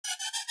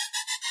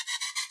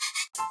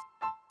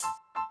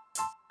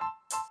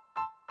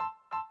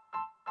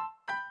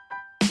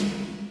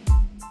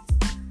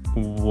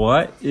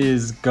What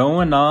is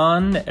going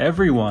on,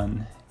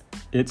 everyone?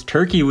 It's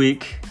Turkey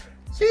Week.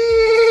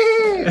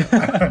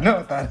 I don't know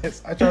what that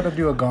is. I tried to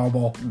do a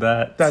gobble.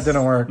 That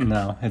didn't work.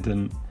 No, it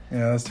didn't.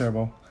 Yeah, that's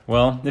terrible.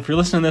 Well, if you're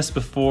listening to this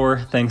before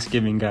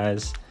Thanksgiving,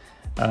 guys,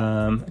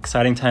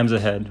 exciting times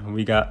ahead.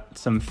 We got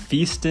some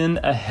feasting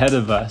ahead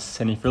of us.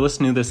 And if you're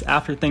listening to this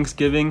after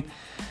Thanksgiving,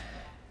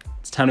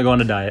 it's time to go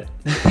on a diet.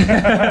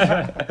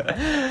 The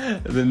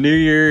new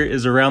year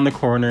is around the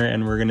corner,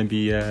 and we're going to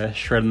be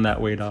shredding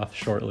that weight off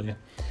shortly.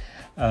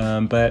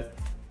 But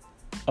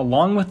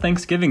along with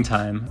Thanksgiving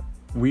time,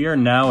 we are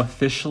now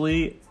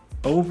officially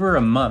over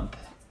a month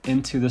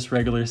into this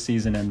regular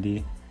season,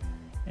 MD.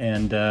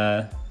 And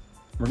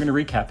we're going to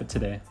recap it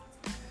today.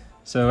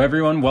 So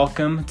everyone,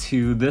 welcome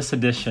to this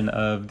edition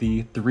of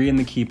the Three in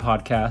the Key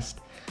podcast.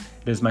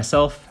 It is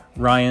myself,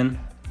 Ryan.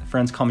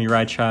 Friends call me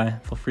Rai Chai.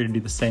 Feel free to do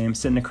the same.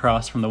 Sitting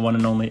across from the one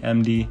and only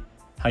MD.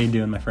 How you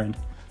doing, my friend?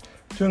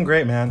 Doing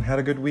great, man. Had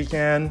a good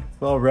weekend.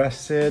 Well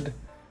rested.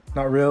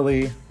 Not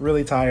really.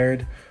 Really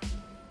tired.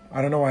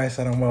 I don't know why I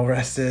said I'm well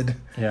rested.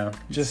 Yeah.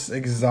 Just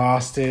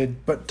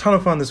exhausted. But ton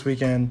of fun this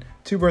weekend.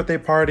 2 birthday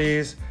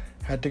parties.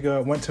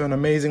 Went to an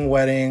amazing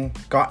wedding.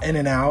 Got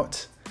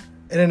In-N-Out.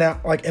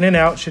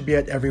 In-N-Out should be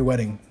at every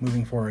wedding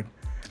moving forward.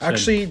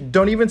 Actually,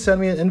 don't even send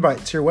me an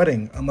invite to your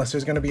wedding unless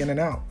there's going to be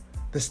In-N-Out.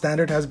 The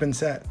standard has been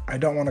set. I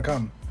don't want to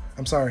come.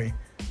 I'm sorry.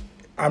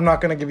 I'm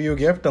not going to give you a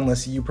gift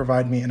unless you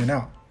provide me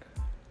In-N-Out.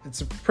 It's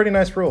a pretty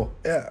nice rule.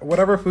 Yeah,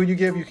 whatever food you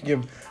give, you can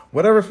give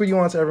whatever food you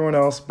want to everyone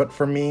else. But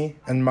for me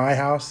and my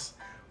house,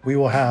 we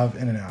will have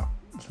In-N-Out.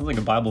 Sounds like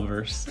a Bible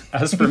verse.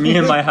 As for me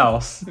and my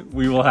house,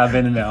 we will have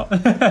In-N-Out.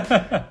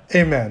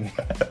 Amen.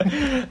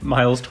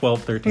 Miles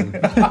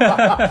 12:13.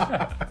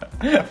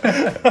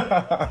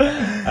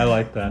 I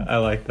like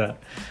that.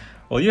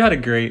 Well, you had a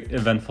great,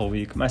 eventful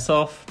week.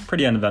 Myself,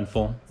 pretty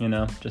uneventful,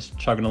 just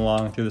chugging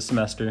along through the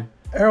semester.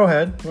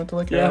 Arrowhead. Went to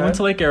Lake Arrowhead. Yeah, I went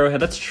to Lake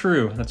Arrowhead. That's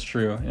true.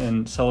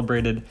 And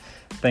celebrated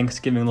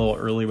Thanksgiving a little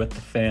early with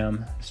the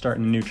fam,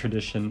 starting a new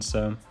tradition.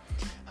 So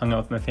hung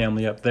out with my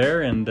family up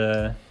there, and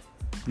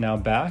now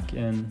back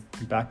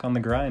on the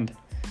grind.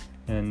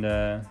 And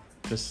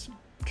just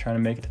trying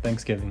to make it to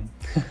Thanksgiving.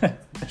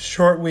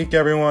 Short week,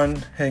 everyone.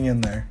 Hang in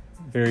there.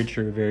 Very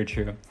true, very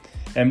true.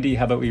 MD,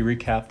 how about we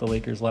recap the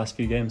Lakers' last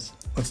few games?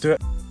 Let's do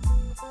it.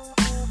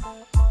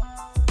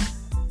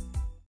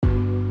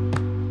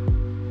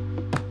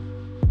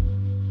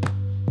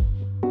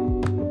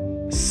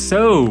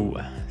 So,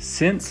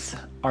 since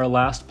our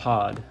last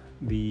pod,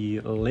 the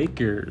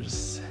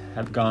Lakers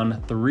have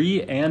gone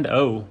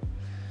 3-0.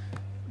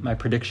 My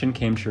prediction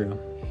came true.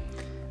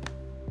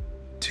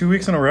 2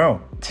 weeks in a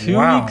row. 2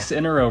 weeks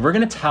in a row. We're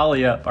going to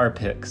tally up our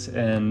picks,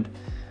 and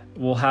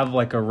we'll have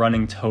like a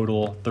running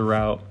total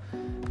throughout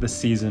the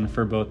season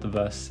for both of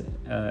us,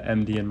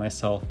 MD and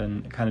myself,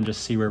 and kind of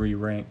just see where we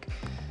rank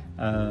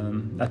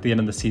at the end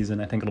of the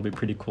season. I think it'll be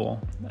pretty cool.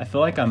 I feel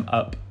like I'm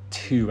up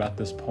 2 at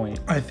this point.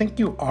 I think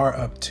you are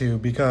up 2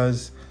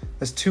 because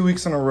there's 2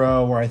 weeks in a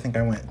row where I think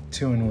I went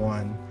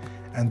 2-1,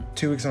 and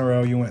 2 weeks in a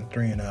row you went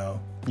 3-0.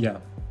 Yeah.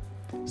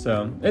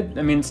 So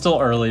it's still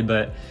early,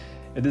 but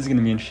it is going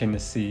to be interesting to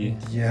see.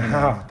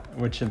 Yeah.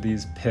 Which of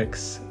these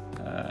picks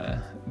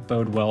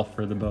bode well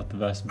for the both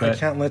of us. But I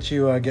can't let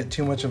you get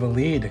too much of a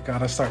lead.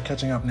 Gotta start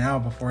catching up now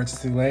before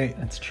it's too late.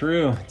 It's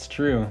true.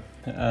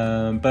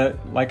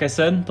 But like I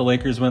said, the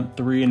Lakers went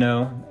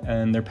 3-0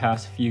 in their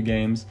past few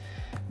games.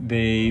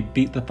 They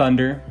beat the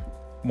Thunder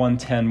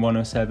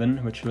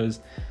 110-107, which was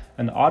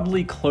an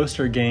oddly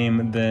closer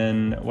game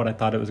than what I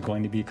thought it was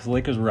going to be, because the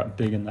Lakers were up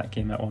big in that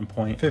game at one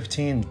point.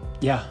 15.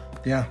 Yeah.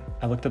 Yeah.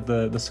 I looked at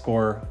the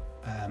score,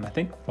 I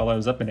think, while I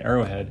was up in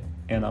Arrowhead,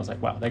 and I was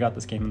like, wow, they got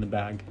this game in the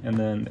bag. And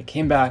then they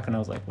came back, and I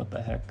was like, what the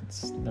heck?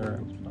 They're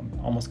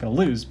almost going to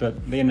lose,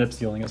 but they ended up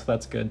stealing it, so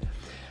that's good.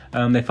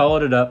 They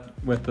followed it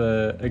up with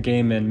a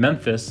game in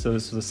Memphis, so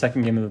this was the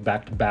second game of a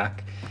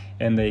back-to-back,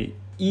 and they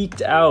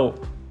eked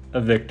out a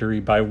victory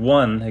by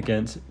 1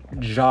 against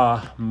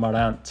Ja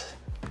Morant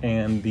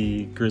and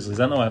the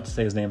Grizzlies. I don't know why I have to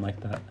say his name like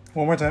that.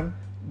 One more time.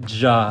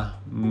 Ja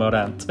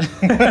Morant.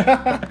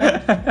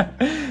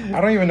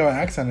 I don't even know what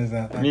accent is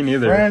that. Me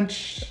neither.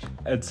 French.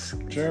 It's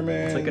German.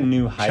 It's like a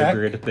new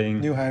hybrid Czech, thing.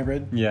 New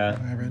hybrid. Yeah.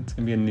 Hybrid. It's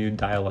going to be a new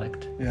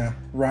dialect. Yeah.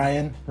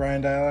 Ryan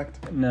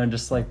dialect. No,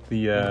 just like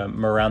the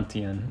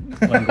Morantian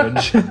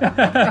language.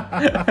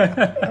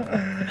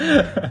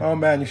 Oh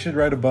man, you should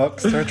write a book.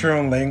 Start your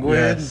own language.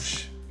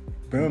 Yes.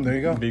 Boom, there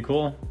you go. Be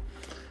cool.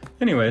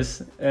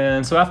 Anyways,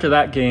 and so after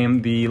that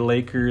game, the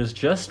Lakers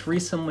just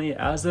recently,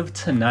 as of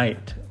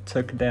tonight,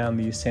 took down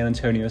the San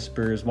Antonio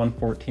Spurs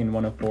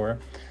 114-104.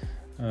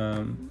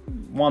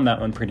 Won that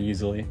one pretty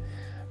easily.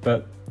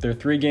 But they're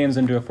 3 games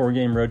into a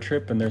 4-game road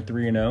trip, and they're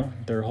 3-0.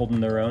 They're holding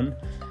their own.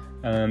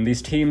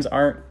 These teams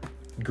aren't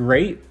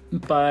great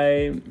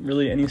by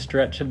really any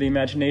stretch of the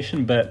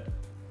imagination, but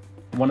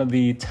one of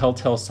the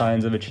telltale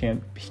signs of a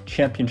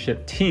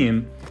championship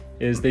team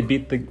is they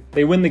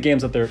win the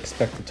games that they're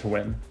expected to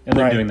win, and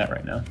they're doing that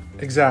right now.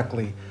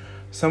 Exactly.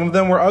 Some of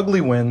them were ugly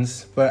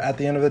wins, but at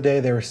the end of the day,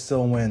 they were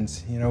still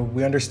wins. You know,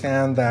 we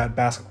understand that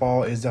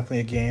basketball is definitely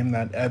a game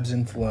that ebbs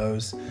and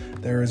flows.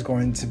 There is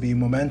going to be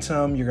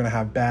momentum. You're going to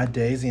have bad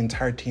days. The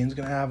entire team's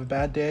going to have a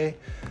bad day.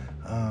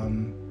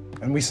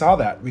 And we saw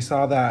that. We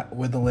saw that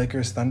with the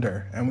Lakers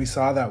Thunder, and we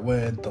saw that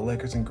with the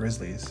Lakers and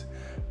Grizzlies.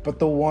 But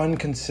the one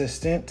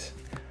consistent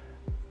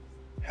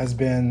has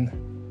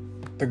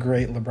been the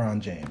great LeBron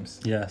James.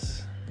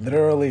 Yes.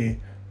 Literally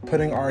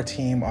putting our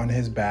team on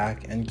his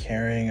back and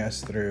carrying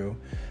us through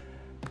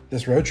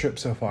this road trip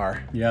so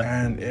far. Yeah.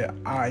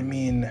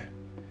 And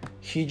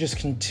he just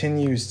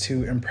continues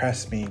to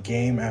impress me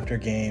game after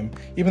game.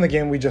 Even the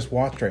game we just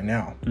watched right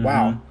now. Mm-hmm.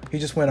 Wow. He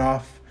just went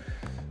off.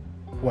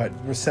 What,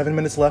 was 7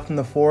 minutes left in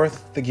the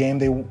fourth? The game,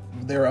 they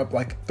were up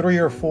like 3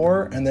 or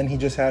 4, and then he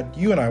just had,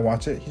 you and I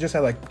watch it, he just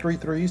had like 2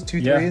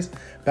 threes,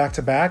 back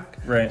to back.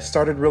 Right.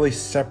 Started really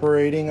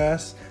separating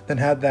us, then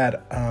had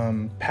that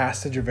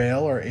pass to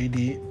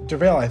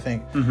JaVale, I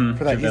think,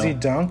 for that easy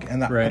dunk,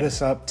 and that put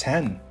us up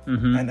 10.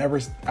 Mm-hmm. And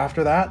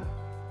after that,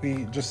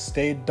 we just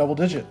stayed double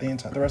digit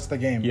the rest of the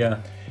game.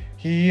 Yeah.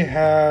 He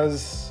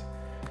has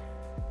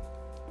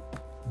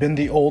been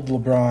the old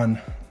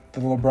LeBron,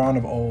 the LeBron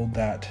of old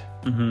that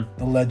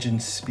the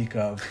legends speak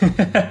of.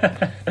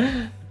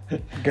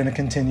 Gonna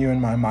continue in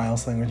my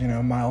Miles language,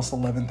 Miles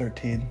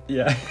 11-13.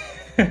 Yeah.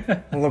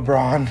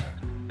 LeBron,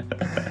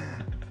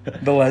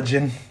 the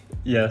legend,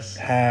 yes,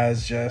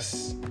 has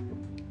just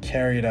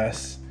carried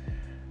us,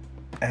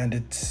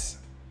 and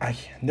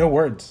no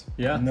words.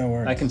 Yeah, no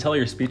words. I can tell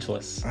you're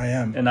speechless. I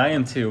am, and I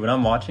am too. When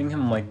I'm watching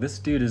him, I'm like, this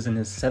dude is in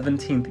his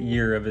 17th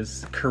year of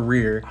his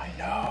career. I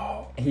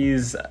know.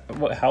 He's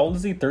how old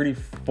is he?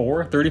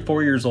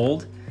 34 years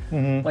old.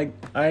 Mm-hmm. Like,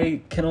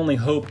 I can only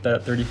hope that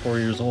at 34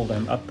 years old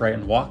I'm upright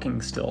and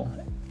walking still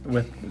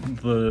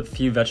with the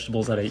few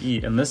vegetables that I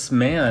eat. And this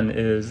man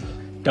is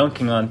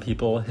dunking on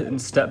people, hitting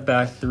step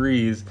back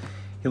threes.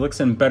 He looks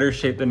in better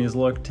shape than he's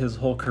looked his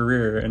whole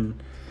career, and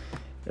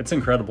it's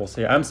incredible. So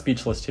yeah, I'm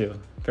speechless too,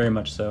 very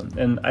much so.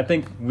 And I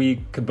think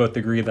we could both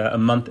agree that a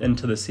month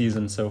into the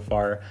season so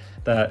far,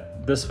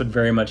 that this would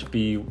very much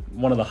be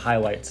one of the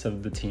highlights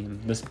of the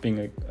team. This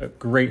being a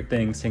great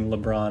thing, seeing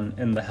LeBron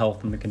in the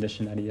health and the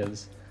condition that he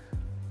is.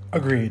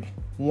 Agreed,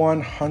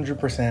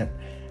 100%.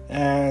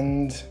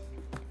 And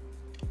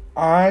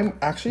I'm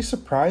actually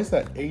surprised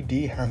that AD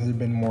hasn't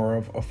been more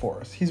of a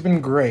force. He's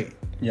been great,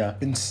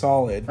 been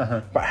solid,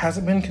 but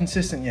hasn't been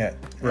consistent yet.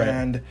 Right.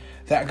 And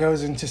that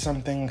goes into some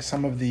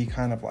of the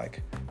kind of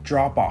like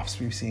drop-offs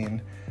we've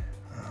seen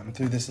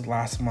through this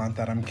last month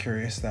that I'm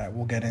curious that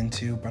we'll get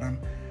into. But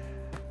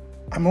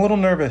I'm a little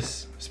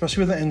nervous,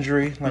 especially with the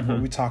injury, like what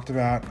we talked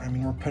about. I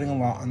mean, we're putting a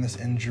lot on this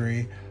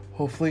injury.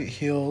 Hopefully it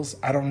heals.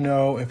 I don't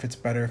know if it's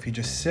better if he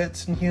just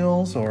sits and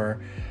heals,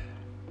 or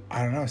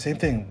I don't know. Same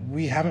thing.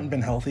 We haven't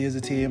been healthy as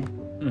a team.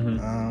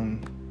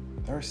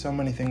 There are so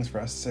many things for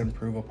us to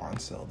improve upon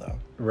still, though.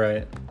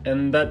 Right.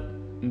 And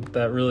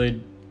that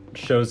really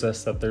shows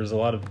us that there's a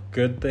lot of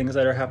good things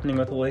that are happening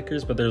with the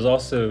Lakers, but there's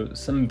also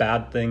some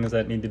bad things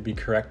that need to be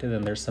corrected,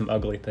 and there's some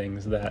ugly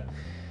things that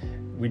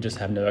we just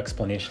have no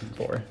explanation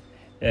for.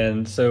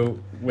 And so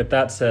with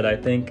that said, I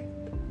think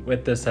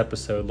with this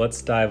episode,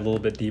 let's dive a little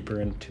bit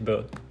deeper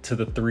into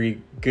the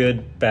 3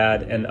 good,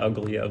 bad, and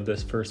ugly of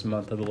this first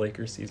month of the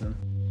Lakers season.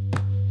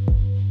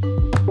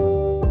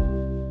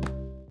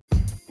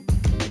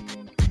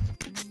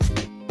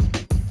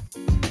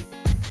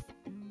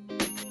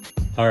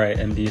 All right,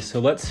 MD,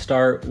 so let's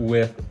start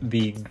with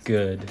the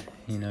good.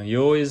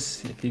 You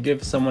always, if you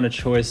give someone a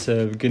choice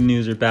of good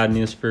news or bad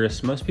news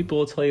first, most people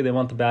will tell you they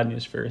want the bad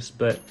news first,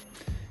 but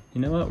you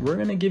know what? We're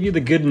going to give you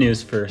the good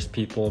news first,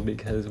 people,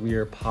 because we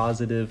are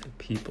positive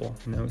people.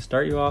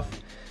 Start you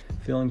off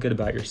feeling good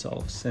about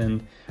yourselves.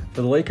 And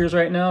for the Lakers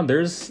right now,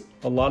 there's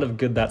a lot of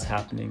good that's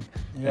happening.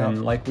 Yeah.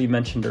 And like we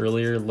mentioned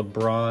earlier,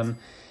 LeBron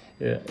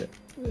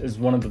is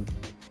one of the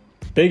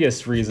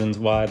biggest reasons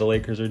why the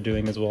Lakers are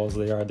doing as well as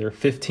they are. They're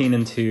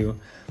 15-2.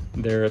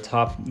 They're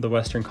atop the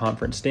Western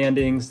Conference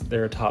standings.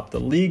 They're atop the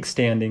league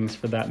standings,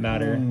 for that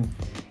matter.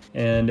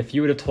 And if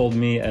you would have told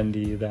me,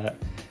 MD, that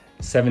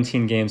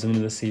 17 games into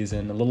the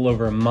season, a little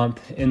over a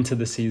month into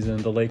the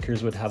season, the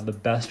Lakers would have the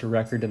best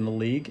record in the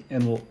league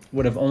and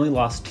would have only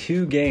lost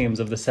 2 games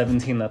of the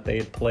 17 that they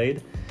had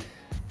played,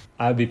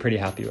 I would be pretty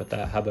happy with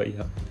that. How about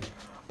you?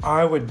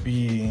 I would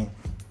be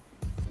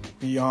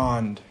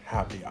beyond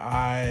happy.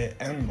 I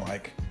am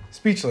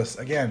speechless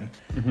again.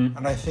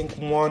 And I think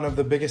one of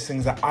the biggest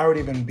things that I would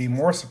even be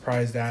more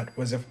surprised at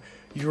was if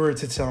you were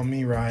to tell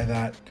me, Rye,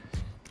 that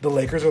the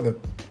Lakers are the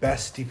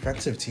best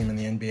defensive team in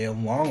the NBA,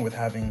 along with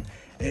having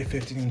a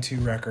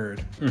 15-2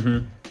 record,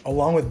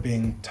 along with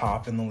being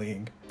top in the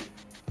league.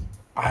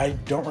 I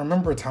don't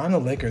remember a time the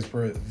Lakers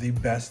were the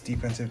best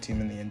defensive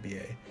team in the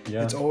NBA.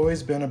 Yeah. It's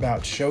always been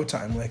about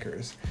Showtime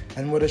Lakers.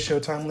 And what is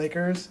Showtime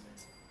Lakers?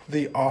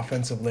 The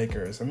offensive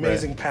Lakers.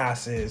 Amazing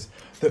passes,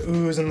 the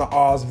oohs and the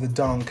ahs of the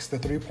dunks, the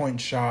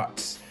three-point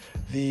shots,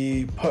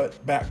 the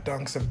put-back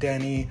dunks of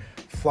Danny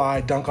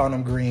Fly, dunk on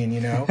him green,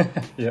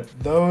 Yep.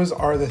 Those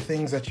are the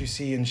things that you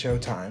see in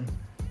Showtime.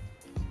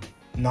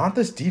 not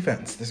this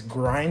defense, this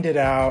grind it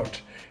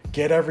out,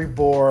 get every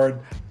board,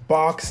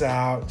 box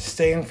out,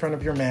 stay in front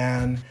of your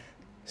man,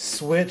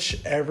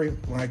 switch every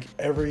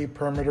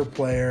perimeter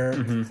player.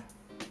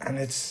 And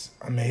it's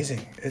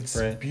amazing. It's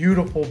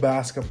beautiful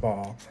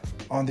basketball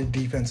on the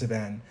defensive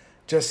end.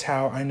 Just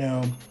how I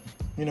know,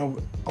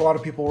 a lot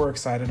of people were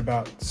excited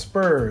about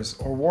Spurs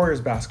or Warriors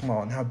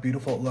basketball and how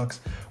beautiful it looks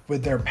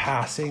with their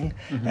passing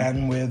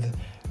and with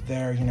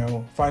their,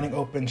 finding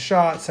open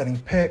shots, setting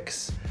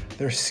picks,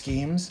 their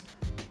schemes.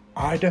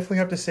 I definitely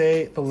have to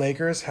say the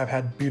Lakers have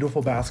had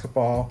beautiful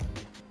basketball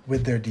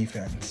with their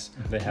defense.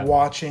 They have.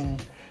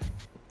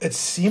 It's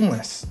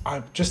seamless.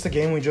 Just the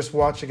game we just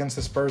watched against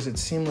the Spurs,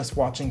 it's seamless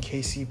watching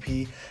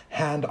KCP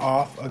hand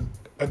off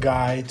a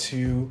guy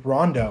to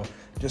Rondo.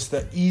 Just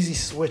the easy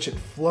switch, it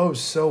flows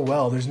so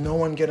well. There's no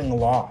one getting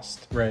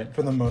lost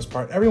for the most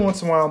part. Every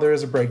once in a while there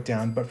is a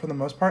breakdown, but for the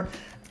most part,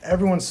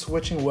 everyone's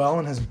switching well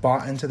and has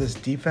bought into this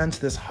defense,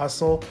 this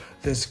hustle,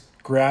 this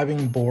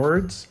grabbing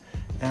boards.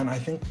 And I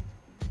think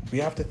we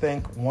have to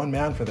thank one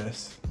man for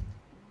this.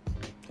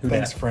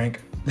 Thanks,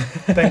 Frank.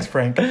 Thanks,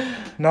 Frank.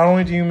 Not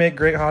only do you make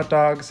great hot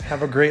dogs,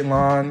 have a great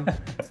lawn,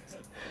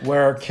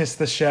 wear Kiss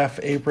the Chef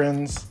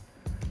aprons,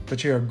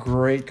 but you're a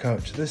great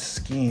coach. This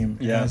scheme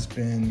has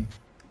been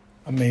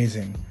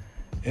amazing.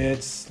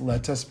 It's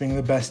led to us being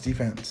the best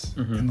defense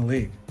in the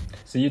league.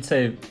 So you'd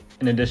say,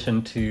 in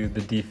addition to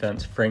the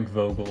defense, Frank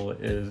Vogel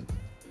is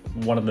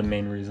one of the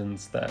main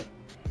reasons that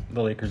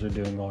the Lakers are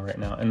doing well right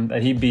now, and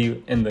that he'd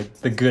be in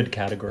the good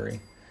category.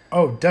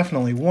 Oh,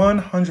 definitely.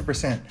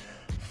 100%.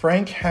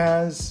 Frank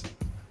has,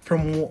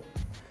 from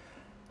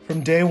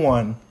day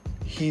one,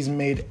 he's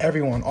made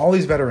everyone, all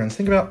these veterans,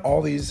 think about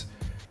all these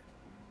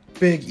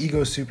big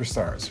ego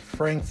superstars.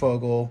 Frank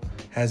Vogel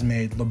has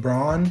made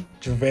LeBron,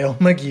 JaVale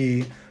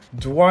McGee,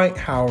 Dwight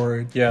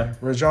Howard,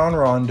 Rajon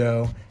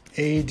Rondo,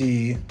 AD,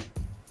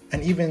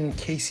 and even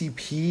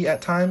KCP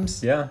at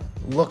times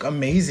look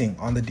amazing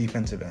on the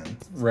defensive end.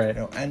 Right.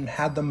 And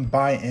had them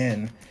buy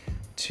in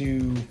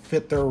to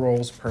fit their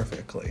roles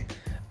perfectly.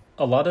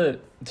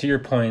 To your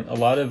point, a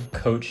lot of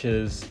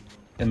coaches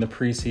in the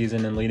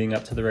preseason and leading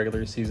up to the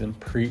regular season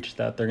preach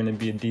that they're going to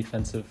be a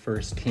defensive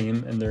first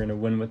team and they're going to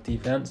win with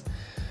defense.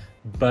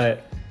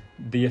 But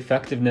the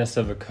effectiveness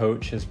of a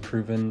coach is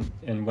proven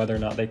in whether or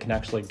not they can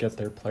actually get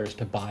their players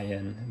to buy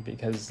in,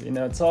 because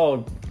it's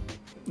all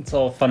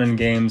fun and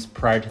games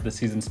prior to the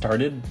season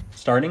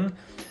starting,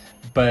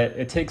 but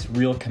it takes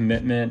real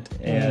commitment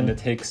and it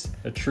takes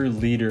a true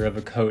leader of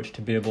a coach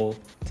to be able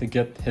to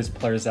get his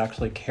players to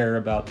actually care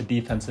about the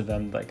defensive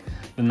end, like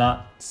the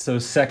not so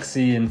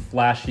sexy and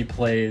flashy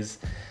plays.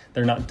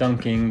 They're not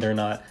dunking, they're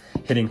not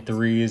hitting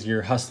threes,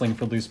 you're hustling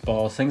for loose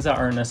balls, things that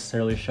aren't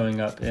necessarily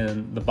showing up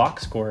in the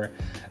box score.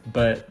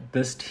 But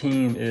this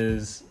team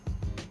is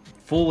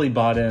fully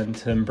bought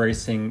into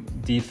embracing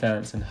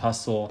defense and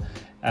hustle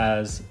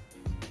as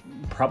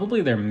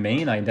probably their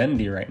main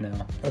identity right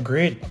now.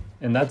 Agreed.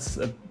 And that's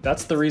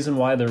the reason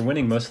why they're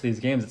winning most of these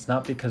games. It's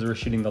not because we're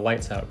shooting the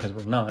lights out, because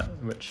we're not,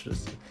 which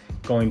is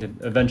going to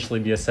eventually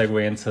be a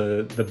segue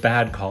into the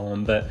bad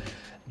column. But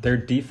their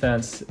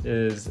defense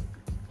is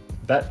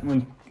that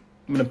when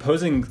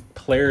opposing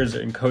players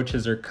and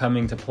coaches are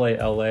coming to play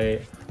LA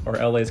or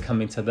LA's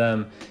coming to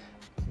them,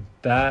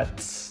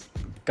 that's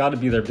got to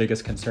be their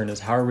biggest concern,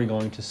 is how are we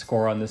going to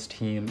score on this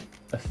team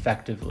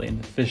effectively and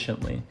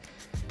efficiently.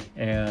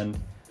 And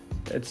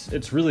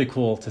it's really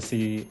cool to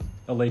see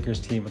a Lakers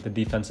team with a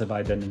defensive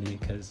identity,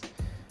 because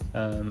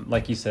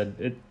like you said,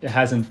 it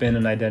hasn't been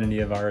an identity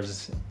of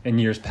ours in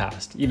years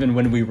past. Even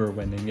when we were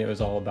winning, it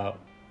was all about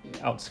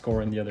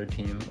outscoring the other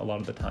team a lot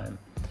of the time.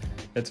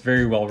 It's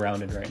very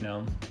well-rounded right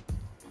now.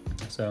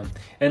 So,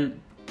 and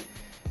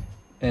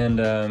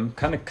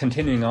kind of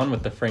continuing on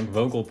with the Frank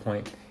Vogel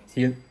point,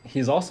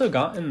 he's also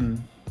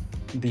gotten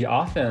the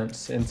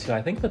offense into,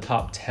 I think, the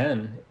top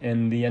 10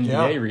 in the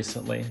NBA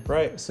recently.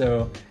 Right.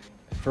 So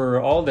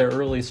for all their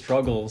early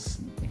struggles,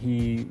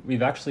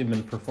 we've actually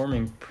been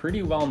performing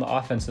pretty well on the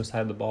offensive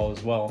side of the ball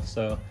as well.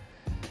 So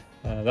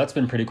that's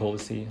been pretty cool to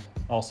see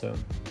also.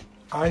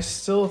 I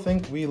still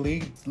think we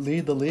lead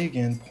the league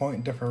in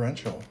point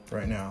differential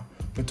right now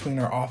between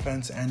our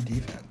offense and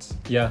defense.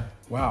 Yeah.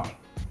 Wow.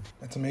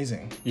 That's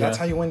amazing. Yeah. That's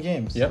how you win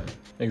games. Yep,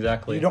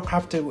 exactly. You don't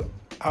have to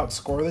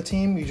outscore the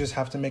team. You just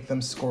have to make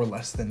them score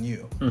less than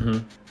you. Mm-hmm.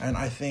 And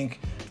I think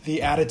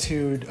the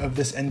attitude of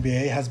this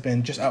NBA has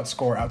been just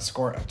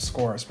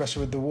outscore, especially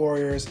with the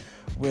Warriors,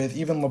 with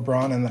even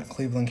LeBron and that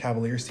Cleveland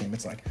Cavaliers team.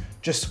 It's like,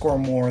 just score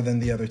more than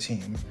the other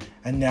team.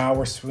 And now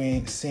we're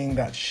seeing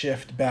that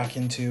shift back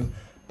into,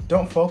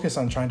 don't focus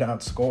on trying to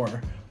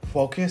outscore.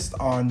 Focus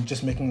on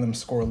just making them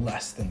score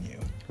less than you.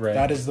 Right.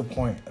 That is the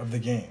point of the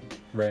game.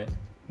 Right.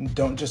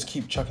 Don't just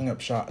keep chucking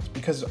up shots,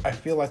 because I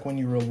feel like when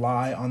you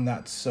rely on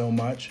that so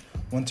much,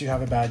 once you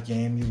have a bad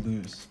game, you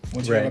lose.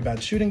 Once you have a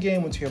bad shooting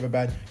game,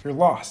 you're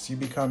lost. You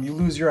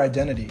lose your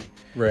identity.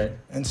 Right.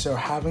 And so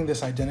having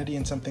this identity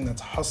in something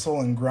that's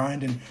hustle and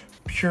grind and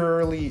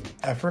purely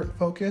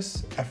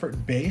effort-based,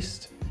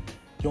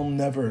 you'll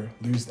never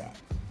lose that.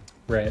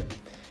 Right.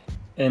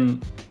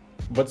 And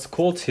what's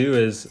cool too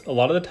is a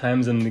lot of the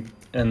times in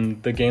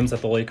the games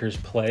that the Lakers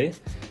play,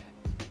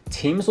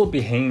 teams will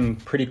be hanging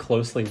pretty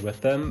closely with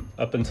them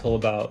up until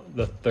about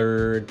the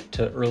third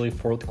to early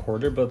fourth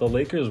quarter, but the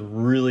Lakers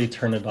really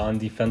turn it on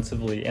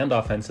defensively and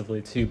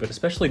offensively too, but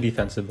especially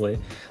defensively.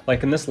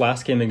 Like in this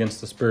last game against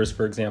the Spurs,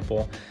 for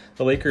example,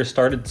 the Lakers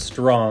started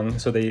strong,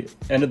 so they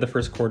ended the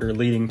first quarter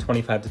leading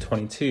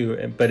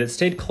 25-22, but it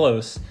stayed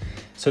close.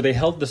 So they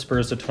held the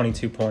Spurs to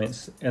 22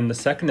 points. In the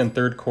second and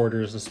third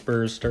quarters, the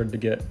Spurs started to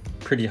get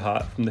pretty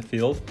hot from the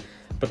field,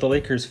 but the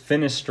Lakers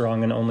finished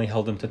strong and only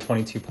held them to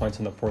 22 points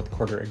in the fourth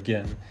quarter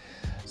again.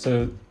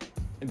 So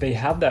they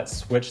have that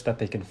switch that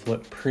they can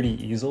flip pretty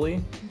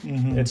easily.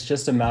 Mm-hmm. It's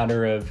just a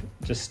matter of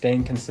just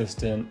staying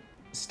consistent,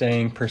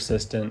 staying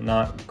persistent,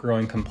 not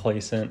growing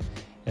complacent,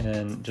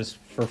 and just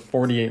for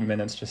 48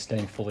 minutes just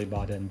staying fully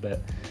bought in.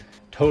 But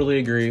totally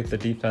agree, the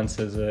defense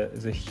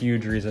is a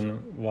huge reason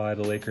why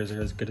the Lakers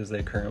are as good as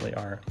they currently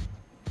are.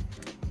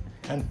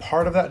 And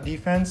part of that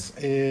defense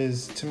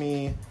is, to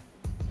me,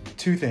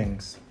 two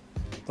things.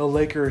 The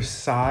Lakers'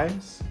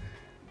 size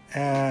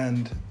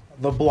and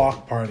the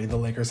block party the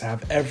Lakers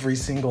have every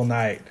single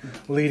night,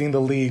 leading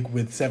the league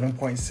with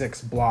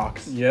 7.6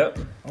 blocks. Yep.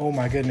 Oh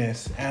my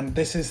goodness. And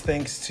this is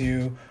thanks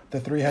to the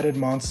three-headed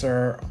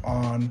monster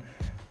on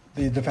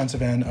the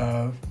defensive end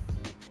of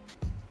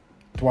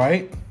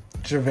Dwight,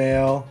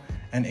 JaVale,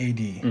 and AD.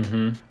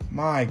 Mm-hmm.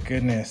 My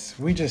goodness.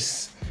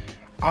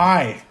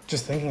 I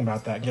just thinking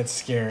about that gets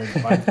scared.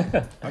 Like,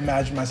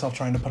 imagine myself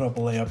trying to put up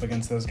a layup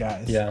against those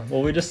guys. Yeah,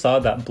 well, we just saw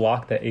that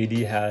block that AD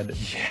had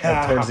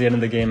towards the end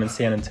of the game in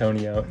San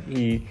Antonio.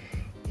 He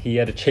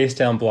had a chase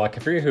down block.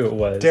 I forget who it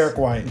was. Derek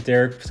White.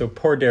 So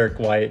poor Derek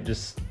White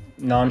just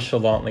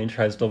nonchalantly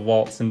tries to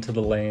waltz into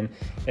the lane,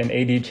 and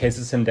AD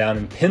chases him down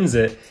and pins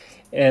it.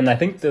 And I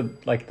think the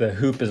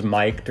hoop is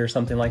mic'd or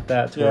something like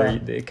that, to where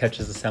it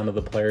catches the sound of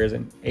the players,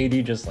 and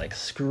AD just like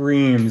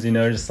screams,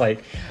 just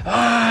like,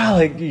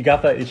 like you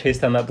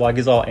chased down that block,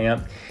 he's all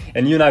amped,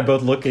 and you and I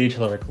both look at each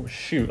other like, oh,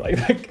 shoot,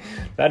 like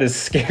that is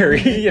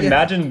scary. Yeah.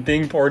 Imagine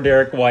being poor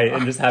Derek White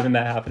and just having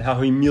that happen, how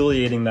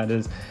humiliating that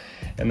is.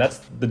 And that's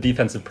the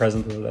defensive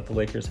presence that the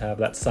Lakers have,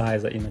 that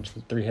size that you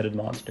mentioned, the three-headed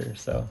monster.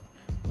 So.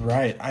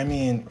 Right. I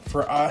mean,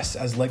 for us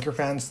as Laker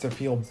fans to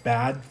feel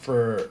bad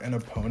for an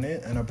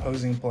opponent, an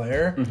opposing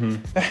player,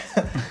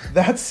 mm-hmm.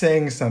 that's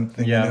saying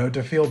something,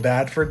 to feel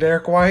bad for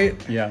Derek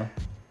White. Yeah.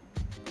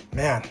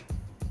 Man,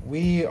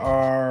 we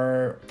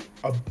are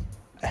a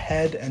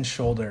head and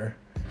shoulder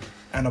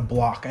and a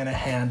block and a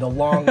hand, a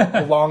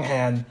long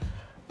hand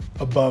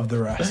above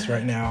the rest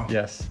right now.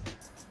 Yes.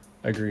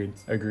 Agreed.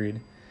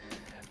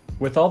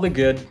 With all the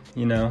good,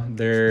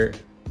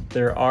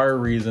 there are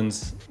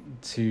reasons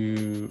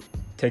to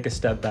take a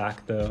step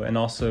back, though, and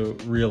also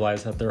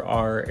realize that there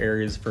are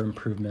areas for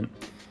improvement.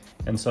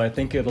 And so I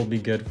think it'll be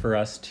good for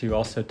us to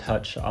also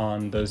touch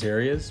on those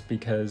areas,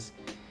 because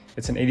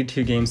it's an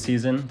 82-game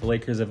season. The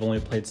Lakers have only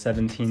played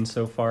 17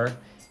 so far,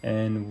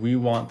 and we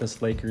want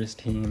this Lakers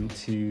team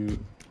to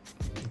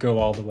go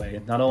all the way.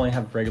 Not only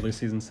have regular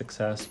season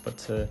success, but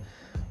to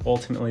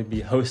ultimately be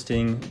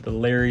hosting the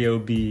Larry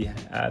O.B.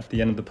 at the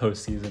end of the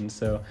postseason.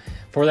 So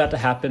for that to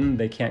happen,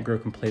 they can't grow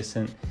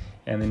complacent,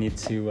 and they need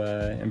to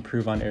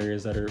improve on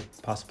areas that are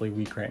possibly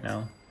weak right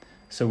now.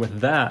 So with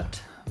that,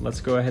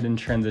 let's go ahead and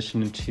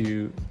transition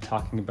into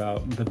talking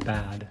about the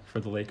bad for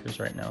the Lakers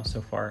right now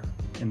so far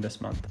in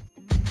this month.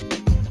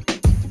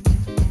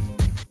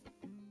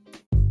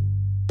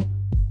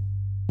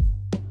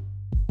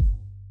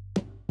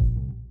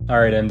 All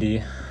right,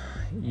 MD,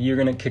 you're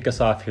going to kick us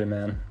off here,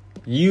 man.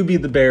 You be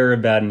the bearer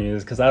of bad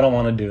news, because I don't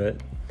want to do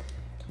it.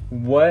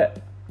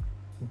 What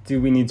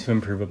do we need to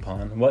improve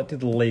upon? What do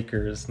the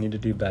Lakers need to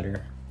do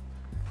better?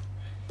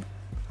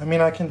 I mean,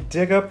 I can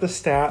dig up the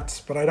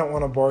stats, but I don't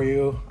want to bore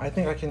you. I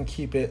think I can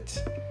keep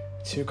it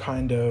to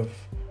kind of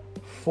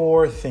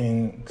four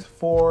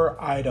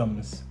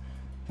items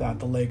that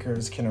the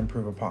Lakers can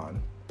improve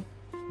upon.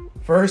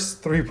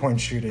 First, three-point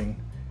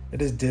shooting.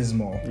 It is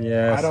dismal.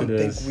 Yes, I don't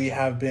think we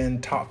have been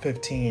top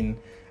 15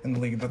 in the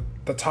league,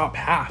 the top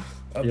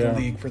half of the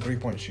league for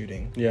three-point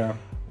shooting. Yeah.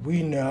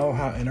 We know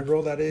how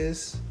integral that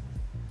is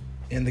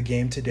in the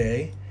game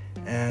today,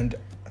 and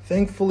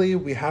thankfully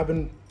we have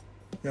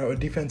a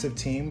defensive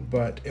team,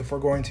 but if we're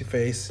going to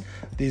face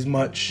these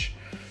much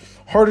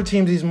harder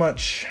teams, these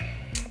much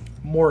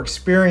more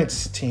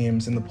experienced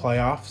teams in the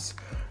playoffs,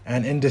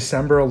 and in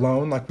December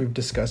alone, like we've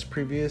discussed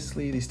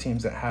previously, these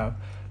teams that have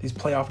these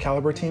playoff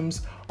caliber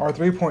teams, our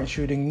three-point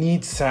shooting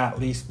needs to at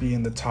least be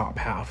in the top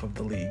half of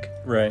the league.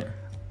 Right.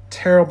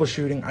 Terrible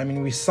shooting. I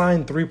mean, we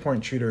signed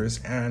three-point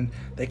shooters and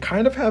they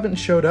kind of haven't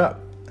showed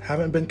up.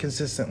 Haven't been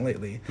consistent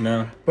lately.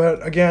 No.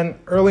 But again,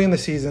 early in the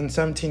season,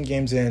 17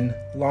 games in,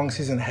 long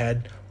season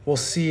ahead, we'll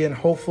see, and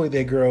hopefully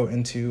they grow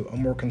into a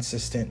more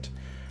consistent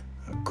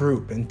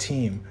group and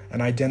team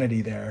and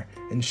identity there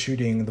in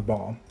shooting the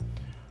ball.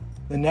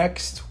 The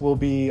next will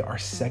be our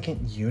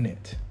second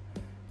unit.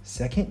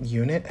 Second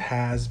unit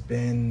has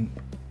been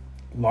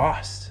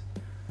lost.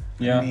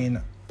 Yeah.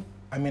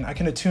 I mean, I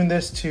can attune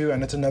this to,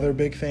 and it's another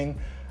big thing,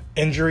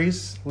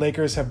 Injuries.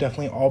 Lakers have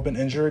definitely all been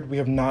injured. We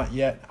have not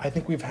yet. I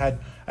think we've had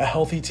a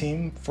healthy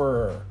team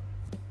for,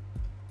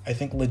 I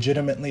think,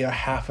 legitimately a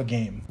half a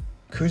game.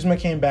 Kuzma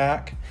came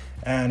back,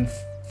 and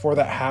for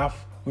that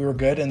half, we were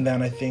good. And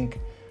then I think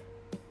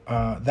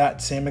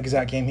that same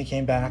exact game he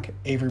came back,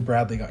 Avery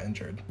Bradley got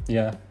injured.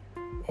 Yeah.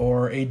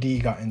 Or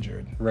AD got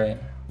injured. Right.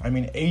 I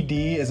mean, AD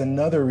is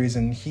another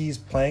reason he's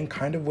playing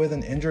kind of with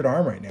an injured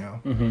arm right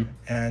now. Mm-hmm.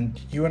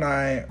 And you and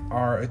I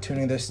are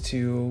attuning this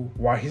to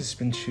why he's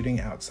been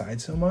shooting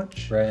outside so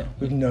much. Right.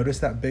 We've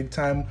noticed that big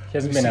time. He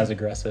hasn't been as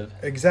aggressive.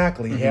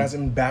 Exactly. Mm-hmm. He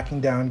hasn't been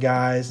backing down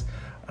guys.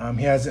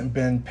 He hasn't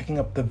been picking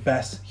up the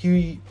best.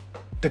 He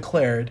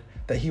declared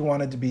that he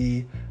wanted to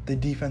be the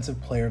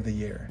defensive player of the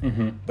year.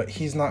 Mm-hmm. But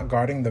he's not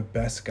guarding the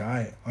best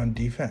guy on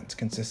defense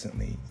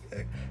consistently.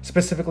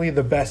 Specifically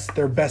their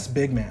best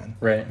big man.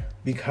 Right.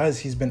 Because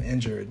he's been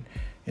injured.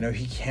 You know,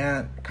 he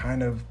can't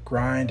kind of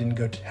grind and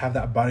go to have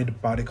that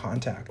body-to-body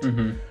contact,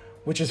 mm-hmm.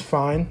 which is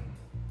fine.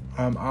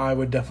 I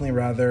would definitely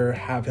rather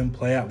have him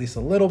play at least a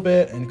little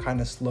bit and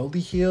kind of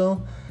slowly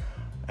heal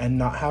and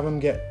not have him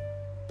get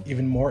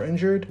even more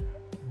injured.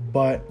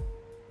 But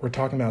we're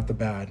talking about the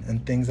bad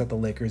and things that the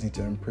Lakers need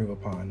to improve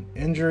upon.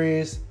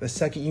 Injuries, the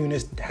second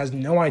unit has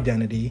no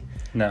identity.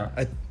 No.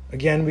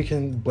 Again, we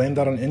can blame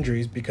that on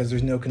injuries because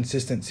there's no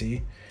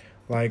consistency.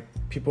 Like,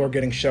 people are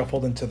getting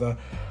shuffled into the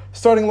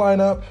starting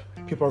lineup.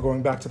 People are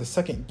going back to the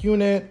second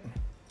unit.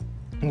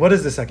 What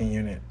is the second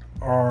unit?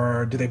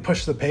 Or do they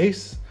push the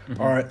pace?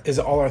 Mm-hmm. Or is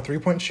it all our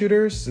three-point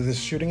shooters? Does this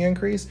shooting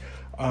increase?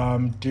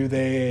 Do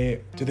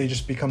they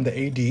just become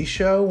the AD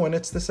show when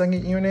it's the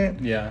second unit?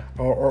 Yeah.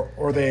 Or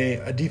are they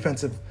a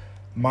defensive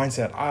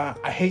mindset?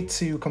 I hate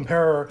to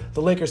compare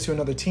the Lakers to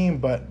another team,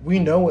 but we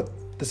know what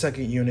the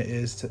second unit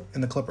is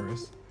in the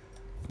Clippers.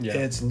 Yeah.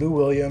 It's Lou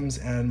Williams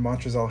and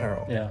Montrezl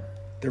Harrell. Yeah.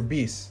 They're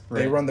beasts.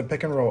 Right. They run the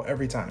pick and roll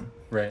every time.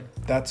 Right.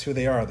 That's who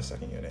they are, the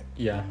second unit.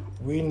 Yeah.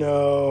 We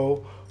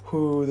know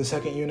who the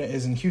second unit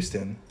is in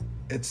Houston.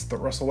 It's the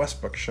Russell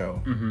Westbrook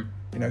show. Mm-hmm.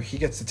 You know, he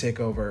gets to take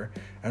over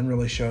and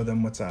really show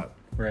them what's up.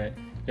 Right.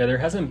 Yeah, there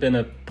hasn't been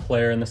a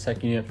player in the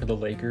second unit for the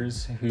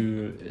Lakers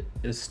who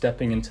is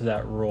stepping into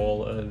that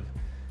role of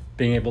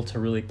being able to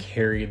really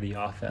carry the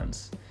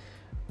offense.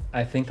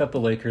 I think that the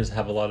Lakers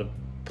have a lot of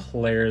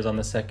players on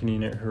the second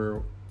unit who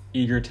are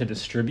eager to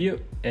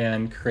distribute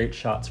and create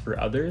shots for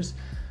others,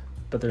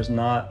 but there's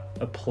not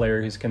a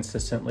player who's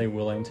consistently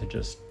willing to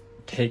just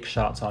take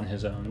shots on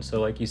his own. So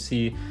like you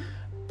see,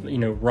 you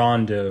know,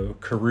 Rondo,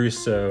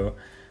 Caruso,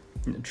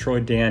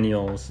 Troy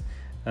Daniels,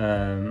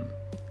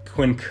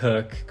 Quinn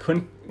Cook.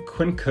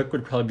 Quinn Cook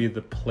would probably be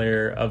the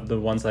player of the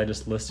ones I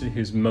just listed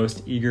who's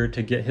most eager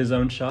to get his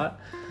own shot.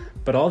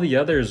 But all the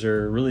others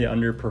are really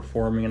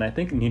underperforming and I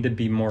think need to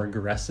be more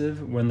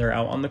aggressive when they're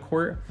out on the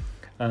court.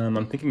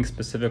 I'm thinking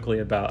specifically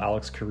about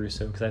Alex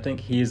Caruso because I think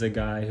he's a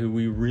guy who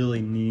we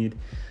really need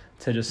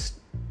to just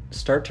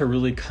start to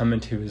really come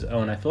into his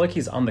own. I feel like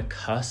he's on the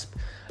cusp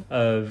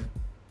of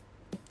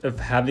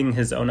having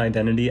his own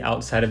identity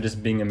outside of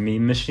just being a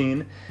meme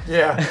machine.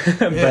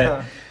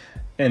 Yeah.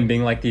 And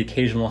being like the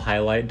occasional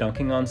highlight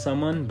dunking on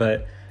someone.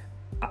 But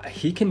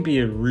he can be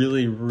a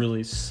really,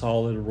 really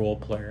solid role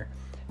player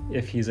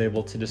if he's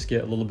able to just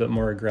get a little bit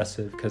more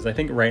aggressive. Because I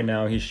think right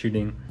now he's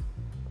shooting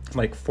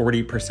like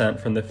 40%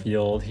 from the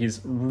field. He's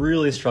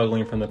really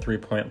struggling from the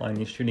three-point line.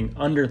 He's shooting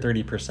under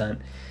 30%.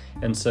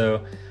 And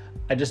so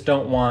I just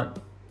don't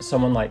want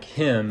someone like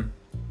him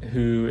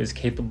who is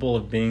capable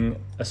of being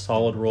a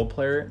solid role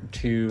player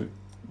to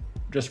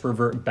just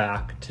revert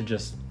back to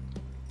just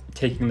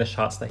taking the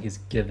shots that he's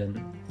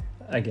given,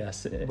 I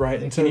guess.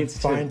 Right, instead of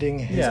finding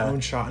his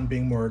own shot and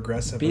being more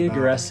aggressive. Be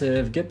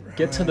aggressive,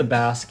 get to the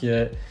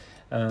basket,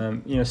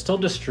 still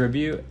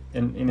distribute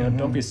and,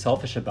 don't be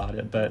selfish about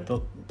it. But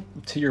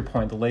to your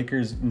point, the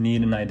Lakers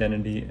need an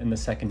identity in the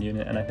second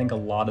unit. And I think a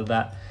lot of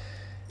that,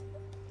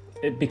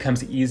 it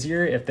becomes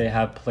easier if they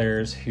have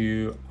players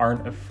who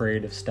aren't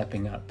afraid of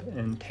stepping up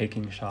and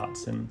taking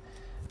shots. And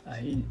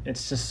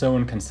it's just so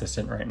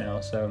inconsistent right now.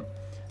 So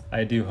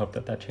I do hope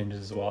that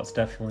changes as well. It's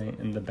definitely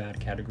in the bad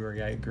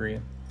category. I agree.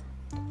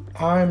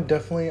 I'm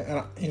definitely,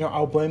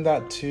 I'll blame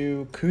that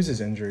to Kuz's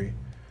injury.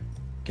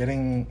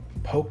 Getting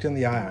poked in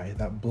the eye,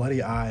 that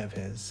bloody eye of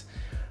his.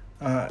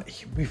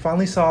 We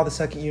finally saw the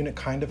second unit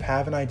kind of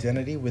have an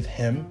identity with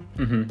him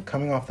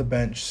coming off the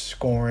bench,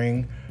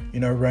 scoring,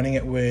 running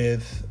it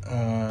with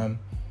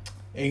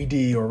AD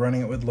or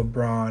running it with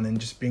LeBron and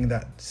just being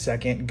that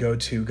second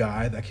go-to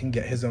guy that can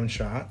get his own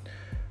shot.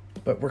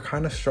 But we're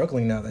kind of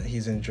struggling now that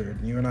he's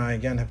injured. You and I,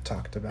 again, have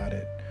talked about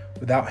it.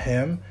 Without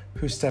him,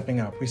 who's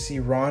stepping up? We see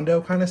Rondo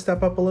kind of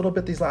step up a little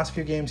bit these last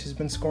few games. He's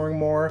been scoring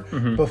more.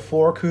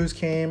 Before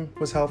Kuz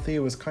was healthy, it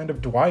was kind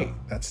of Dwight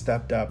that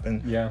stepped up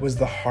and was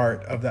the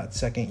heart of that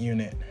second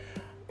unit.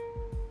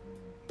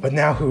 But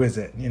now who is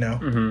it,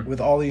 With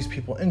all these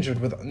people injured,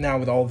 with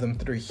all of them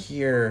three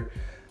here,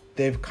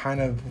 they've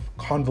kind of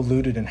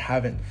convoluted and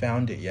haven't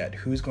found it yet.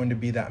 Who's going to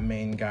be that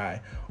main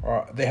guy?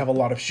 Or they have a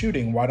lot of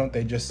shooting. Why don't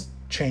they just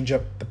change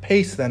up the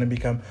pace then and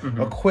become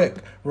a quick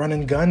run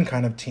and gun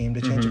kind of team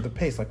to change up the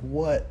pace? Like,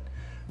 what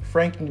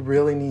Frank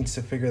really needs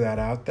to figure that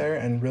out there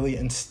and really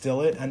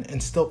instill it and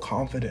instill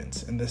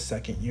confidence in this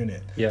second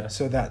unit. Yeah.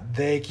 So that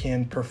they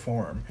can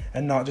perform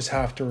and not just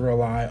have to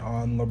rely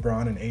on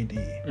LeBron and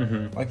AD.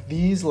 Mm-hmm. Like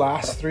these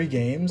last 3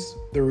 games,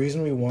 the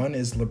reason we won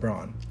is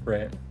LeBron.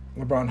 Right.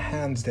 LeBron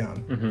hands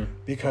down. Mm-hmm.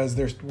 Because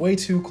they're way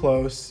too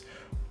close,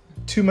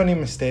 too many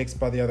mistakes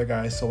by the other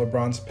guys, so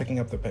LeBron's picking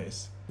up the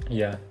pace.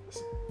 Yeah.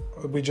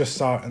 We just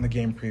saw it in the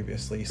game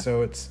previously.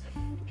 So it's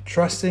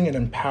trusting and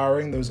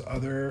empowering those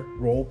other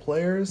role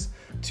players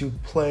to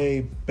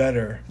play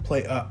better,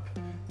 play up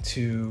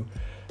to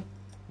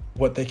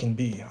what they can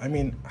be. I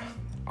mean,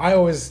 I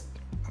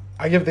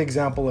give the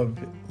example of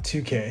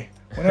 2K.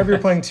 Whenever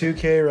you're playing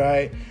 2K,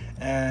 right,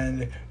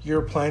 and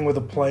you're playing with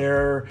a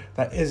player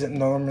that isn't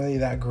normally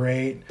that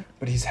great,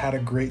 but he's had a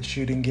great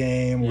shooting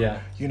game. Yeah.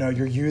 You know,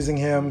 you're using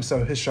him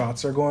so his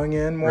shots are going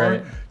in more.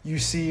 Right. You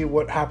see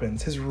what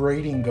happens. His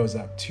rating goes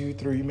up 2,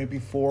 3, maybe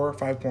 4 or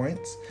 5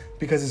 points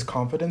because his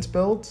confidence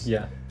builds.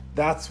 Yeah.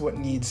 That's what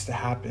needs to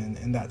happen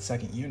in that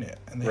second unit.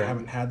 And they Right.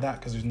 haven't had that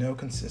because there's no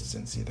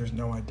consistency. There's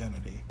no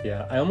identity.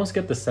 Yeah. I almost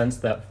get the sense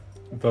that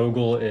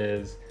Vogel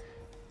is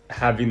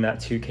having that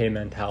 2K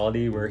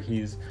mentality where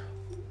he's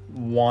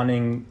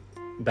wanting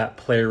that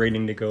player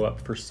rating to go up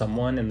for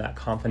someone and that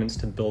confidence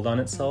to build on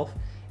itself.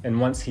 And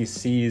once he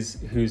sees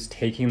who's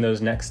taking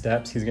those next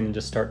steps, he's going to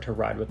just start to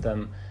ride with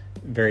them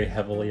very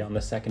heavily on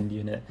the second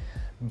unit.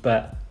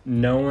 But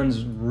no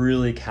one's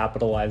really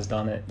capitalized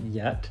on it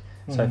yet.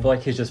 So I feel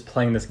like he's just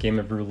playing this game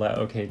of roulette.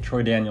 Okay,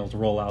 Troy Daniels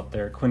roll out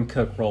there, Quinn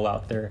Cook roll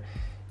out there,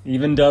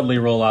 even Dudley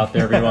roll out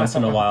there every once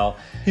in a while.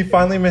 He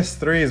finally missed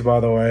threes, by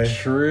the way.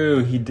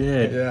 True, he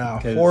did. Yeah,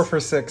 'Cause- 4 for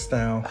 6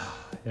 now.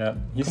 Yeah,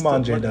 he's Come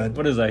on, still- J-Dud.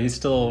 What is that? He's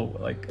still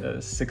like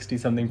a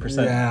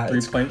 60-something% Yeah,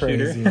 it's three-point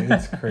crazy. shooter.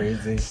 It's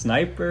crazy.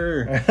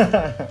 Sniper.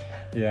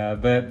 Yeah,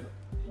 but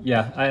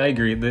yeah, I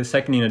agree. The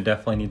second unit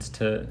definitely needs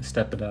to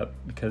step it up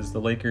because the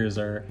Lakers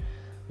are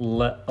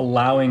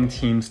allowing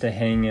teams to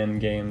hang in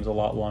games a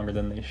lot longer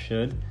than they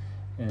should.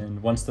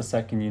 And once the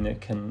second unit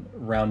can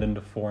round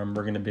into form,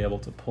 we're going to be able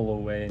to pull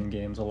away in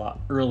games a lot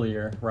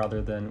earlier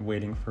rather than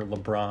waiting for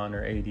LeBron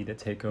or AD to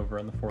take over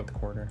in the fourth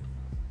quarter.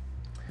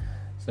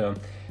 So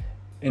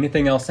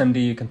anything else,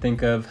 MD, you can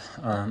think of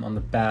on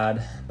the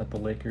bad that the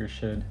Lakers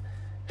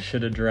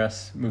should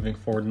address moving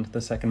forward into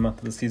the second month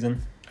of the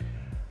season?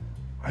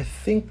 I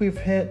think we've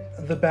hit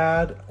the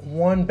bad.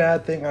 One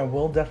bad thing I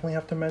will definitely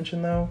have to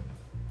mention, though,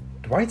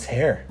 Dwight's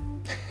hair.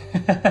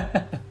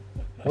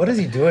 What is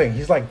he doing?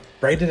 He's like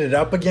braided it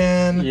up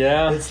again.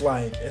 Yeah. It's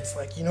like,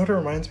 you know what it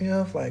reminds me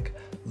of? Like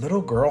little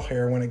girl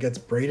hair when it gets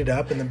braided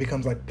up and then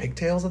becomes like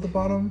pigtails at the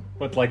bottom.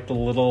 With like the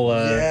little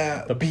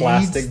the beads,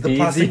 plastic the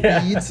plastic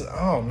yeah. beads.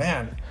 Oh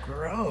man,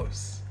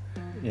 gross.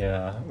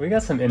 Yeah, we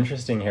got some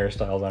interesting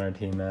hairstyles on our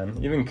team, man.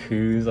 Even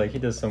Kuz, like he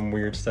does some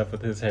weird stuff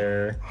with his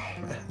hair.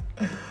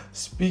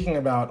 Speaking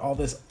about all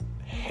this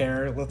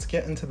hair, let's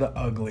get into the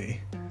ugly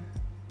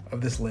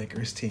of this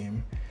Lakers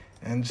team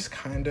and just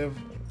kind of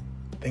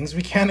things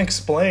we can't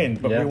explain,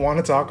 but we want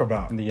to talk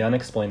about. The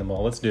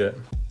unexplainable. Let's do it.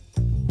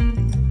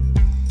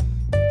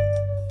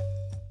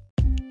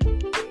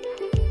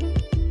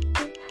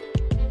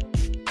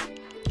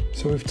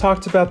 So we've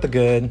talked about the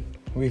good,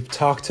 we've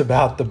talked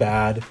about the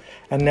bad,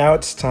 and now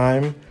it's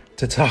time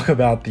to talk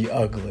about the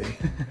ugly.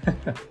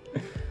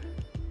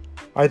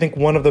 I think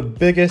one of the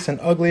biggest and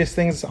ugliest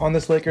things on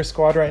this Lakers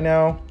squad right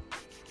now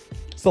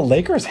is the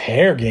Lakers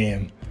hair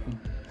game.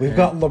 We've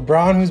got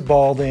LeBron who's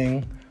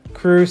balding,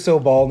 Caruso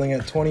balding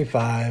at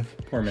 25.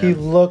 Poor man. He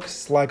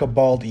looks like a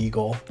bald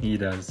eagle. He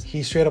does.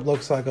 He straight up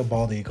looks like a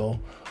bald eagle.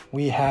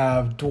 We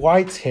have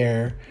Dwight's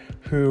hair,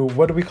 who,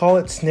 what do we call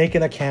it? Snake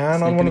in a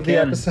can on one of the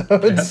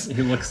episodes. Yeah,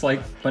 he looks like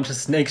a bunch of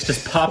snakes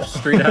just popped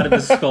straight out of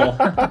his skull.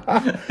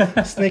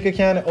 Snake in a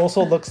can. It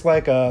also looks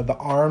like the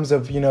arms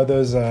of,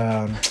 those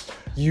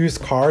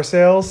used car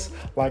sales,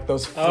 like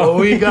those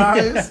flowy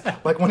guys.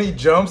 Like when he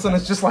jumps and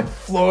it's just like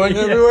flowing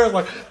everywhere.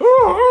 Like,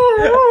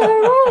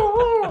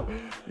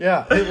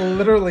 yeah, it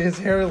literally, his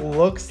hair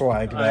looks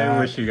like that. I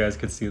wish you guys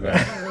could see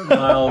that.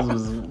 Miles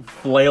was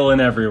flailing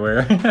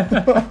everywhere.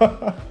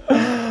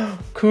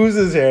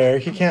 Kuz's hair,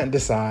 he can't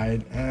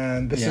decide,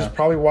 and this is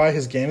probably why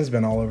his game has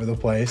been all over the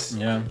place.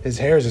 Yeah. His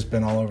hair has just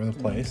been all over the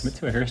place. Commit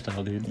to a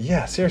hairstyle, dude.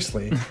 Yeah,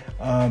 seriously.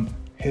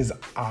 His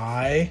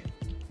eye,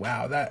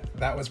 wow,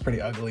 that was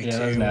pretty ugly too.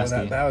 That was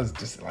nasty. That was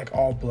just like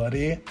all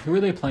bloody. Who were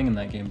they playing in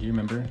that game? Do you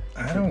remember?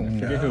 I don't know. I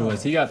forget who it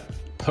was. He got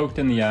poked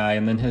in the eye,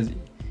 and then his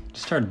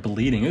just started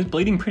bleeding. It was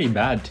bleeding pretty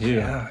bad too.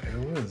 Yeah,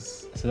 it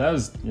was. So that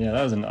was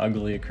an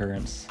ugly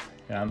occurrence.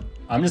 Yeah,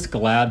 I'm just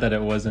glad that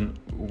it wasn't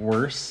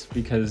worse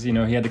because he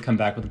had to come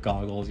back with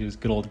goggles. He was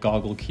good old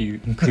goggle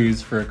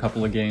Kuz for a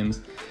couple of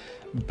games,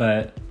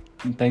 but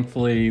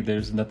thankfully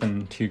there's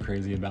nothing too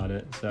crazy about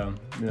it. So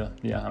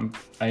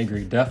I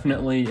agree.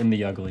 Definitely in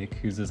the ugly,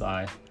 Kuz's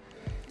eye.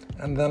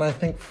 And then I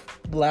think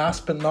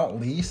last but not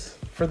least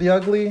for the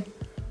ugly,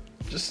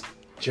 just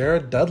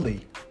Jared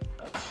Dudley.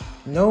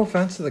 No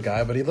offense to the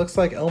guy, but he looks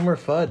like Elmer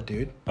Fudd,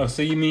 dude. Oh,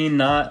 so you mean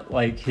not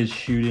like his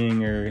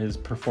shooting or his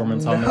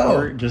performance on the No.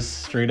 court,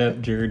 just straight up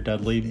Jared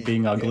Dudley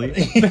being ugly?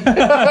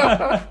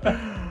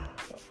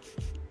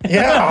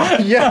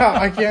 Yeah,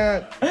 I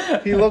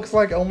can't. He looks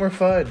like Elmer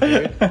Fudd,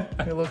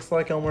 dude. He looks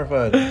like Elmer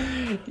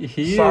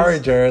Fudd. Sorry,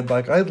 Jared.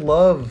 Like, I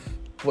love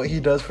what he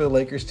does for the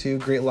Lakers, too.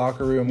 Great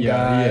locker room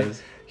guy. He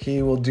is.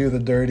 He will do the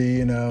dirty,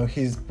 you know.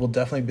 Will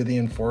definitely be the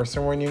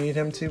enforcer when you need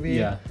him to be.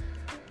 Yeah.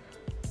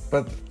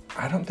 But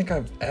I don't think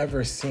I've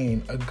ever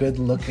seen a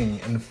good-looking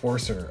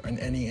enforcer on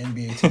any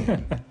NBA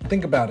team.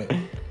 Think about it.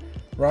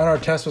 Ron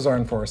Artest was our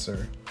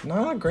enforcer.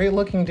 Not a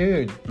great-looking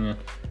dude. Yeah.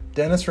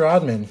 Dennis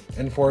Rodman,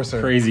 enforcer.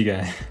 Crazy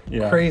guy.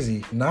 Yeah.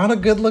 Crazy. Not a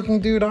good-looking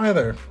dude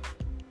either.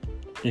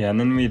 Yeah, and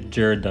then we have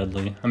Jared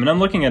Dudley. I mean, I'm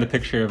looking at a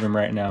picture of him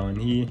right now,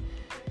 and he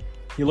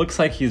looks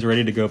like he's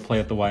ready to go play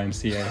at the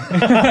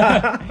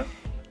YMCA.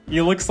 He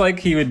looks like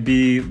he would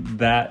be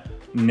that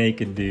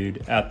naked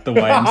dude at the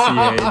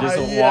YMCA, just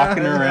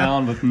walking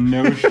around with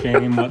no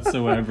shame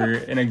whatsoever,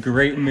 in a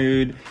great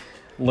mood,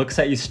 looks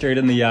at you straight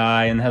in the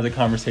eye and has a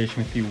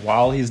conversation with you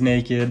while he's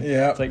naked.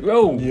 Yeah. It's like,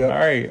 whoa, all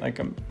right, like,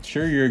 I'm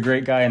sure you're a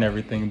great guy and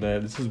everything,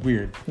 but this is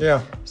weird.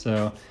 Yeah.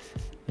 So,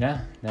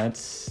 yeah,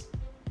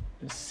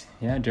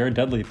 Jared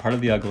Dudley, part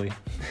of the ugly.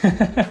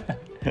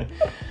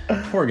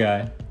 Poor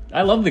guy.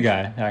 I love the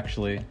guy,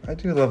 actually. I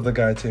do love the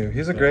guy, too.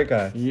 He's a great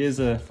guy. He is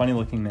a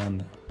funny-looking man,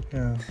 though.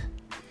 Yeah.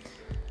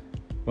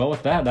 Well,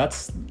 with that,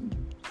 that's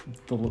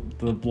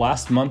the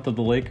last month of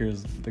the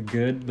Lakers. The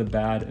good, the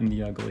bad, and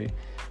the ugly.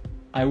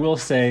 I will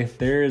say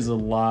there is a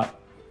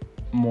lot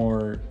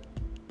more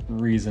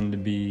reason to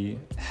be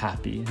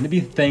happy and to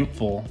be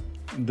thankful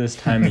this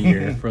time of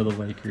year for the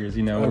Lakers.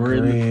 You know, we're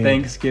in the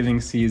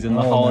Thanksgiving season,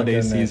 the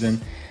holiday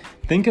season.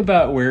 Think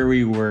about where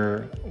we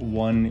were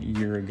 1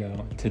 year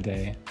ago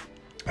today.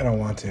 I don't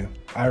want to.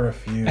 I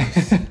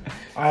refuse.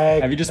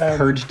 Have you just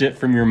purged it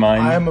from your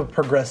mind? I am a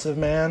progressive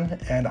man,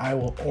 and I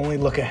will only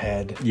look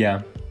ahead.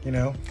 Yeah. You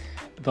know?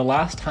 The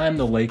last time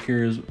the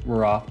Lakers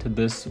were off to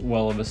this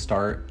well of a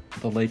start,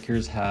 the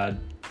Lakers had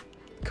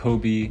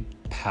Kobe,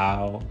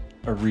 Pau,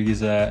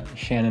 Ariza,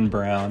 Shannon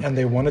Brown. And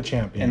they won a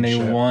championship. And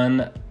they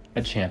won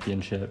a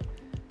championship.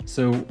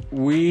 So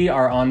we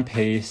are on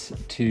pace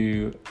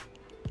to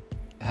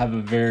have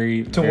a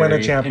very win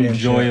a championship.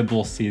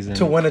 Enjoyable season.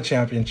 To win a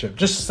championship.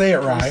 Just say it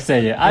right. Just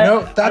say it.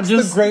 That's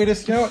the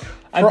greatest. You know,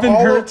 I've been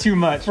hurt too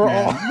much,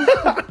 man.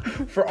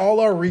 For all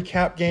our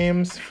recap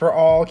games, for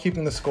all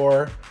keeping the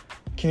score,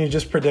 can you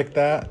just predict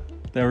that?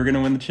 That we're going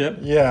to win the chip?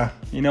 Yeah.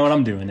 You know what?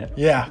 I'm doing it.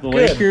 Yeah. The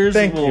Lakers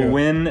will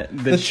win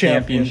the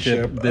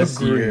championship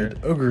this year.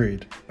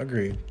 Agreed.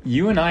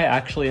 You and I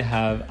actually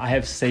I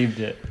have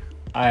saved it.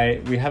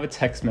 We have a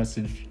text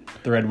message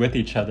thread with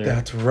each other.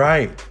 That's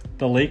right.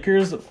 The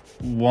Lakers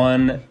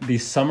won the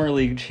Summer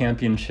League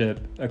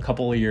championship a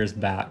couple of years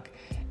back.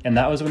 And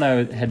that was when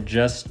I had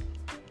just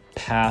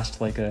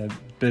passed like a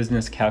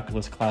business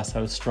calculus class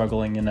I was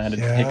struggling in. I had to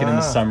take it in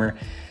the summer.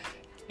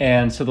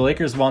 And so the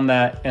Lakers won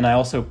that. And I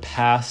also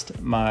passed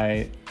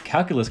my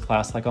calculus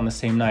class like on the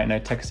same night. And I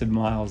texted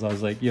Miles. I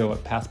was like, yo, I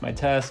passed my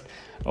test.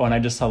 Oh, and I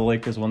just saw the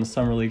Lakers won the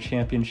Summer League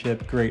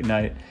championship. Great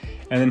night.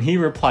 And then he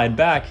replied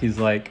back. He's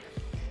like,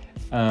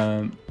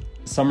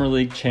 Summer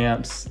League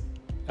champs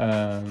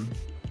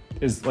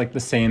is like the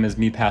same as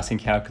me passing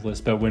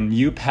calculus, but when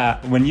you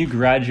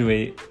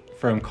graduate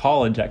from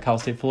college at Cal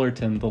State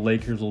Fullerton, the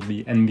Lakers will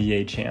be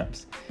NBA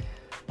champs.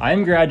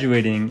 I'm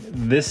graduating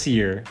this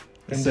year,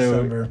 so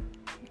December.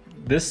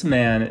 This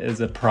man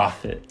is a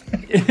prophet.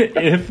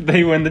 If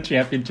they win the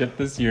championship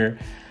this year,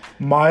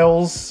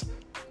 Miles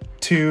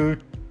 2,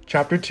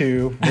 chapter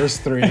 2, verse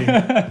 3.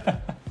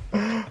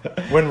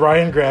 When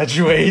Ryan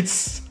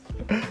graduates,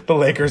 the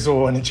Lakers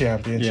will win a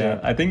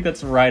championship. Yeah, I think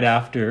that's right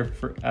after.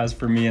 As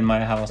for me and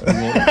my house,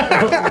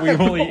 we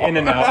will eat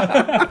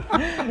In-N-Out.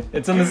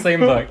 It's in the same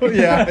book.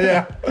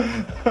 Yeah.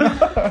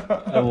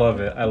 I love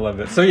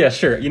it. So yeah,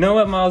 sure. You know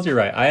what, Miles? You're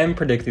right. I am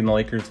predicting the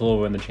Lakers will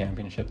win the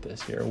championship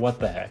this year. What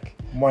the heck?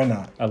 Why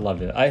not? I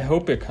love it. I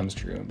hope it comes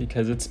true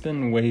because it's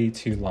been way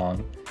too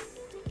long.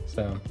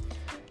 So,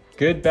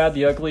 good, bad,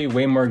 the ugly.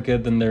 Way more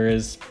good than there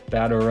is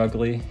bad or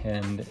ugly,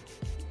 and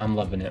I'm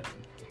loving it.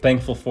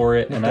 Thankful for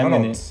it,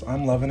 McDonald's.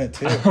 I'm loving it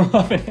too. I'm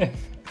loving it.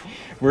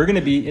 We're gonna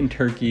be in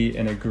Turkey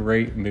in a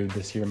great mood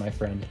this year, my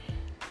friend.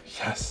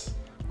 Yes,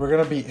 we're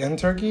gonna be in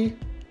Turkey,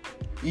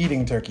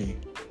 eating turkey.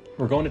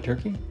 We're going to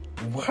Turkey?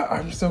 What?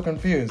 I'm so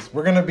confused.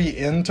 We're gonna be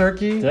in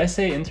Turkey. Did I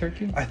say in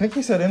Turkey? I think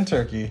you said in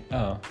Turkey.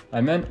 Oh,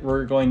 I meant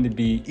we're going to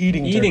be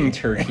eating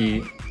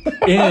turkey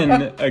in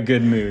a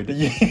good mood.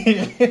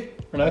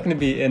 We're not going to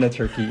be in a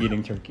turkey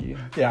eating turkey.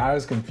 Yeah, I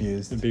was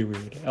confused. It'd be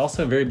weird.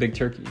 Also, a very big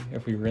turkey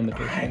if we were in the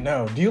turkey. I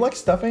know. Do you like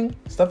stuffing?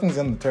 Stuffing's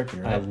in the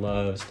turkey, right? I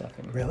love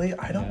stuffing. Really?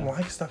 I don't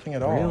like stuffing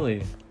at all.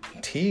 Really?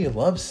 T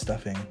loves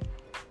stuffing.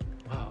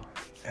 Wow.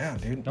 Yeah,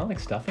 dude. You don't like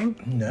stuffing?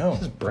 No.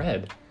 This is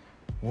bread.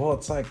 Well,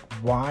 it's like,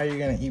 why are you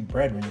going to eat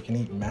bread when you can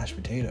eat mashed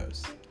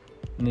potatoes?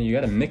 No, you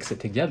got to mix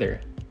it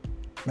together.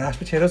 Mashed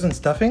potatoes and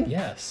stuffing?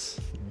 Yes.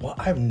 What?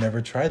 I've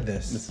never tried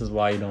this. This is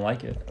why you don't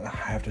like it. I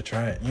have to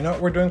try it. You know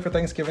what we're doing for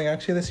Thanksgiving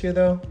actually this year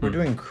though? We're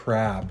doing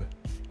crab.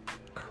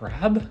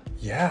 Crab?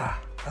 Yeah,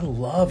 I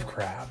love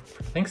crab.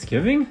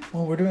 Thanksgiving?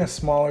 Well, we're doing a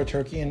smaller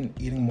turkey and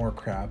eating more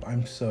crab.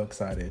 I'm so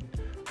excited.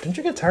 Didn't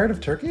you get tired of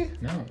turkey?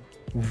 No.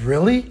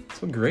 Really?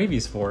 That's what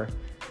gravy's for.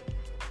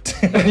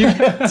 When you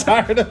get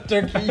tired of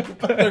turkey, you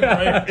put the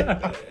gravy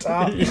on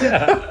top.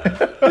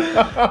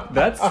 Yeah.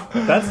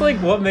 That's like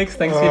what makes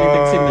Thanksgiving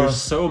Thanksgiving. There's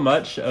so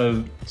much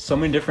of so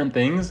many different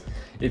things.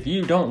 If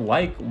you don't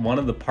like one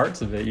of the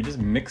parts of it, you just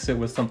mix it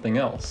with something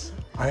else.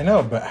 I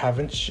know, but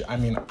haven't you, I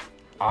mean,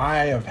 I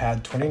have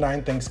had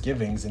 29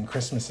 Thanksgivings and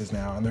Christmases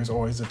now, and there's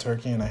always a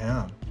turkey and a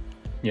ham.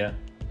 Yeah.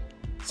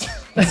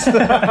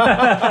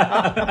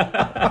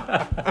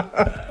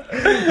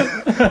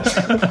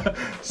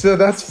 So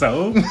that's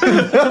So?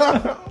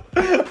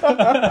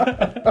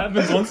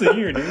 Happens once a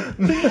year, dude.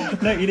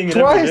 Not eating it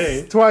every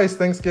day. Twice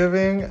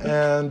Thanksgiving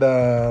and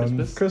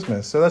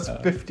Christmas. So that's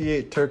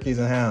 58 turkeys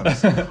and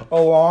hams,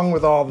 along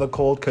with all the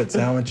cold cut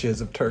sandwiches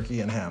of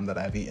turkey and ham that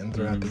I've eaten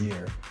throughout the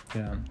year.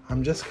 Yeah.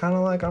 I'm just kind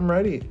of like, I'm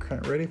ready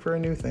for a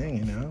new thing,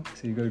 you know?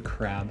 So you go to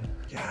crab.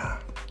 Yeah.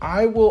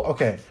 I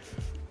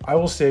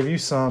will save you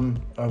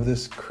some of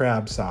this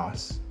crab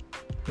sauce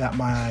that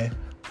my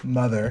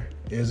mother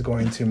is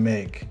going to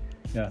make.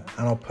 Yeah.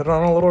 And I'll put it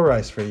on a little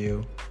rice for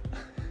you.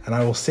 And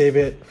I will save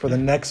it for the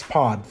next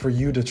pod for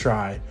you to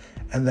try.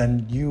 And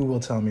then you will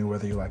tell me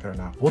whether you like it or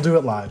not. We'll do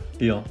it live.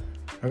 Deal.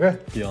 Okay?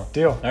 Deal.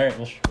 Deal. All right,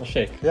 we'll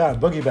shake. Yeah,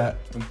 boogie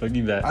bet.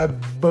 Boogie bet. I'm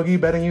boogie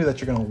betting you that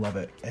you're going to love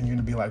it. And you're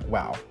going to be like,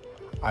 wow,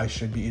 I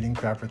should be eating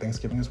crab for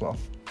Thanksgiving as well.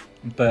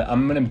 But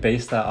I'm going to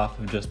base that off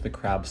of just the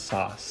crab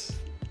sauce.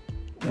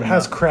 It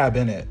has crab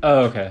in it.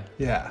 Oh, okay.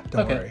 Yeah,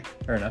 don't Okay. worry.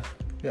 Fair enough.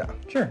 Yeah.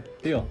 Sure.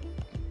 Deal.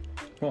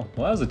 Cool.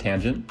 Well, that was a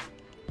tangent.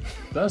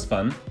 That was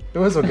fun. It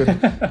was a good,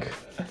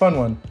 fun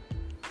one.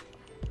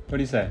 What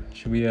do you say?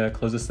 Should we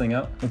close this thing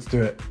out? Let's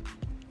do it.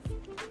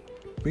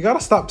 We got to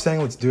stop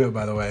saying let's do it,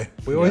 by the way.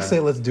 We always Yeah. say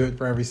let's do it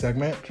for every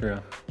segment. True.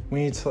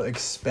 We need to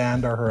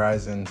expand our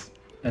horizons.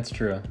 That's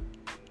true.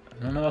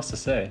 I don't know what else to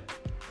say.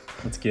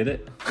 Let's get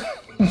it.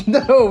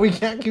 No, we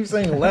can't keep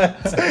saying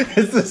let's.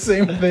 It's the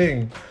same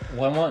thing.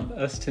 Well, I want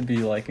us to be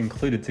like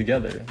included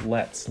together.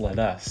 Let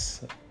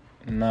us.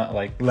 Not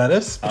like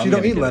Lettuce? But I'm you don't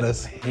gonna eat get it.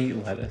 lettuce. I hate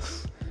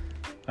lettuce.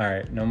 All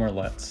right, no more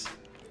let's.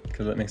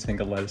 Because that makes me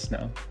think of lettuce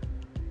now.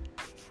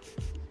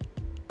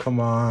 Come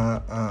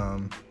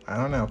on. I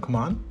don't know. Come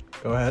on.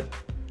 Go ahead.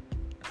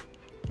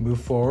 Move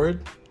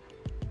forward.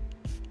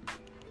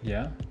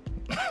 Yeah.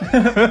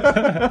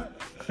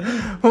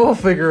 We'll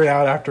figure it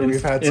out after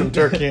we've had some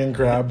turkey and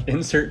crab.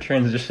 Insert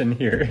transition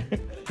here.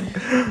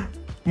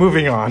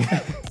 Moving on.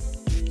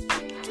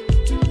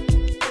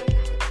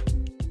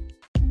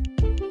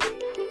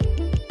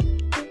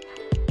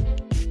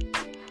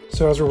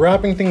 So as we're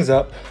wrapping things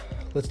up,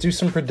 let's do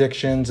some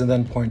predictions and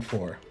then point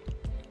four.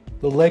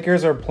 The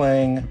Lakers are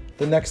playing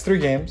the next 3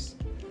 games.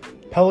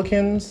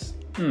 Pelicans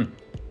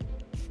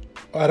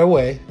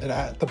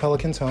at the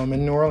Pelicans home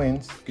in New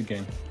Orleans. Good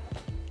game.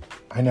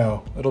 I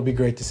know. It'll be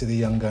great to see the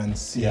young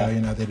guns, see Yeah.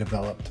 how they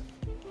developed.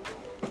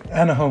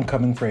 And a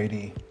homecoming for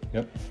AD.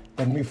 Yep.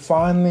 Then they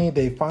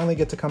finally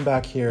get to come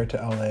back here to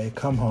LA,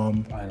 come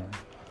home, Finally.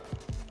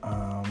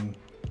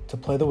 to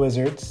play the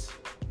Wizards.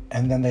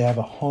 And then they have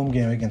a home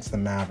game against the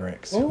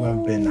Mavericks, who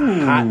have been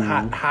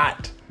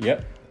hot.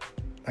 Yep.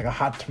 Like a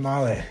hot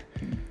tamale.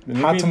 Maybe-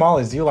 Hot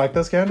tamales. Do you like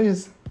those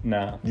candies?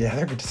 No. Yeah,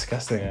 they're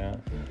disgusting. Yeah.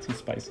 Too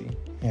spicy.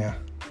 Yeah.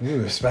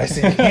 Ooh,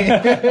 spicy.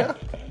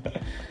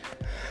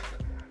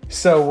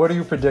 So, what are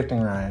you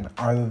predicting, Ryan?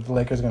 Are the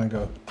Lakers going to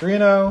go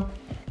 3-0,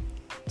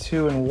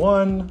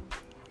 2-1,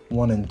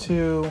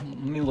 1-2? Let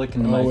me look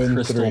into my 0-3.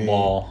 crystal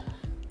ball.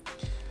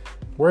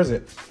 Where is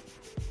it?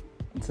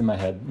 It's in my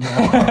head.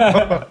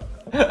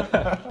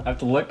 I have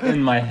to look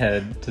in my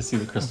head to see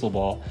the crystal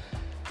ball.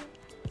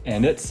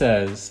 And it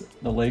says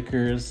the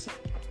Lakers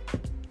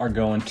are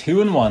going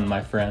 2-1,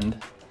 my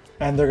friend.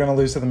 And they're going to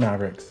lose to the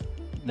Mavericks.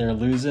 They're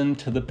losing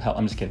to the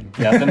I'm just kidding.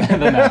 Yeah, the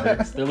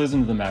Mavericks. They're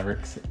losing to the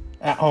Mavericks.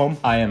 At home.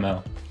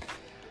 IMO.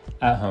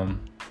 At home.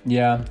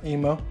 Yeah.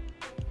 Emo.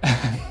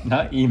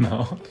 Not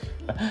emo.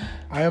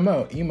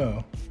 IMO.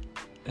 Emo.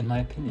 In my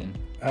opinion.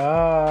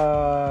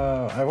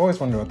 I've always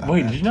wondered what that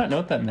Wait, meant. did you not know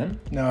what that meant?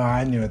 No,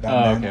 I knew what that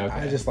Oh, meant. okay.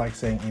 I just like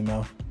saying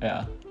emo.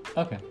 Yeah.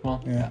 Okay.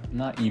 Well, Yeah. yeah.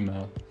 Not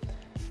emo.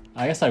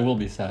 I guess I will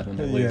be sad when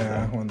they lose.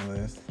 Yeah, though. when they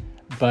lose.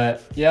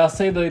 But yeah, I'll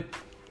say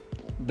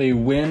they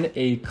win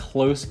a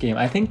close game.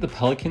 I think the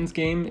Pelicans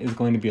game is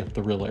going to be a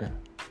thriller.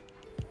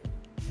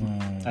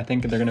 I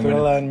think they're going to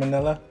Thrilla win. and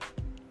Manila.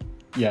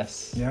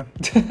 Yes. Yeah.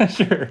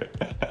 Sure.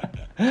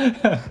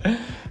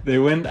 They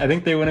win. I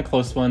think they win a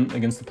close one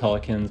against the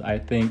Pelicans. I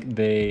think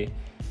they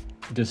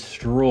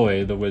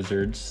destroy the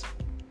Wizards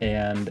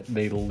and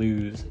they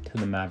lose to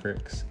the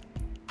Mavericks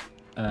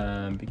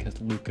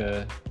because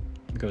Luka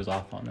goes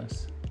off on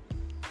us.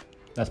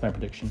 That's my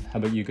prediction. How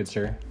about you, good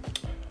sir?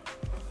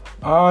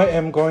 I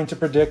am going to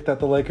predict that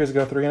the Lakers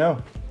go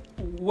 3-0.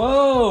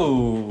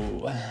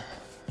 Whoa!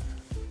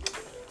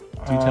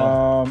 Do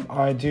tell.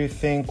 I do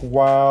think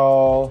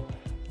while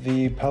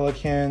the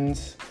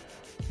Pelicans,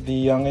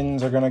 the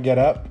youngins are going to get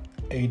up,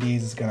 AD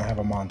is going to have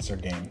a monster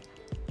game.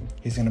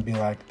 He's going to be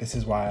like, this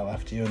is why I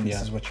left you, and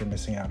this is what you're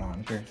missing out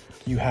on. Sure.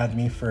 You had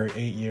me for 8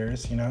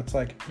 years. You know, it's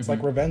like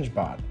Revenge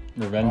Bot.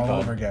 Revenge all Bot.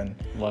 over again.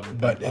 Love it.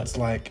 But it's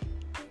like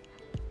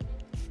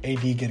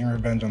AD getting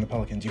revenge on the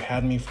Pelicans. You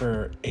had me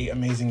for 8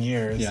 amazing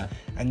years,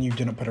 and you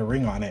didn't put a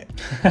ring on it.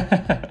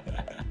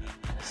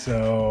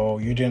 So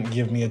you didn't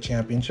give me a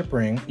championship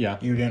ring. Yeah.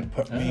 You didn't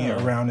put me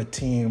around a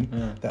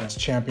team that's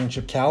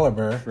championship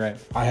caliber. Right.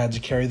 I had to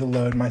carry the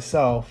load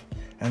myself,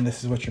 and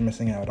this is what you're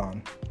missing out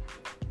on.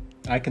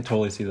 I can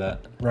totally see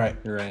that. Right.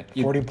 You're right.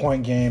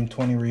 40-point game,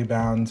 20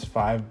 rebounds,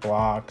 5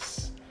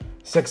 blocks,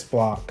 6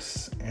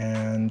 blocks,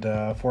 and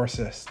 4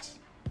 assists.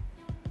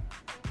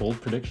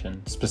 Bold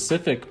prediction.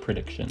 Specific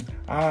prediction.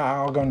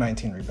 I'll go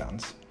 19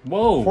 rebounds.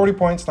 Whoa. 40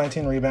 points,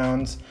 19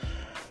 rebounds,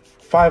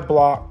 5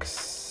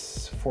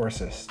 blocks, 4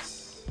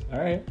 assists. All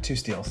right. 2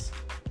 steals.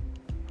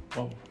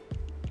 Whoa.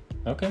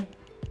 Okay.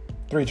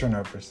 3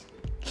 turnovers.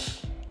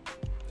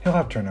 He'll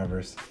have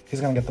turnovers.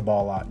 He's going to get the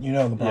ball a lot. You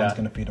know LeBron's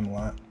going to feed him a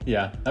lot.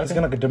 Yeah. Okay. He's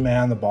going to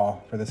demand the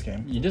ball for this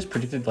game. You just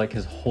predicted like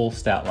his whole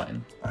stat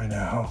line. I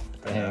know.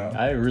 Dang.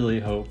 I really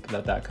hope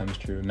that comes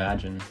true.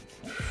 Imagine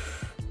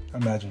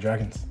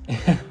Dragons.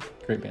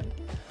 Great band.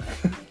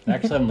 I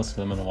actually haven't listened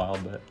to them in a while,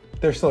 but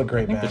they're still a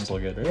great band. They're still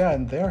good, right? Yeah,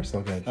 they are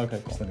still good.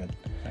 Okay, cool. Still good.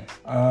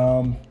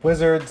 Nice.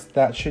 Wizards,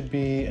 that should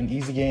be an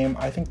easy game.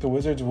 I think the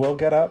Wizards will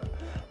get up,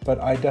 but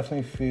I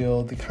definitely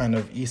feel the kind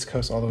of East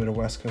Coast all the way to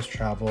West Coast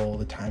travel,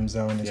 the time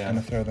zone is going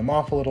to throw them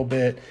off a little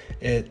bit.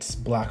 It's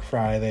Black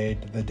Friday,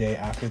 the day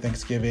after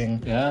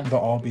Thanksgiving. Yeah. They'll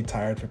all be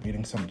tired from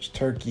eating so much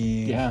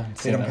turkey. Yeah.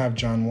 They don't have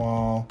John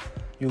Wall.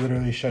 You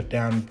literally shut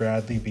down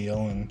Bradley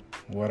Beal, and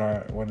what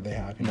do they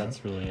have? You know?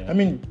 That's really it. I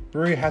mean,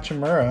 Rui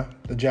Hachimura,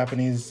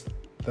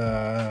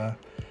 the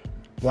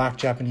black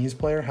Japanese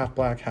player, half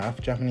black, half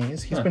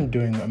Japanese. He's been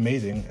doing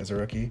amazing as a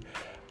rookie,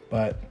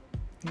 but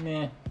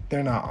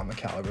they're not on the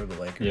caliber of the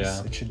Lakers.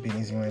 Yeah. It should be an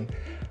easy win.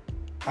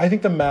 I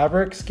think the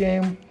Mavericks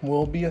game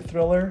will be a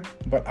thriller,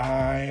 but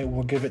I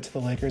will give it to the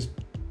Lakers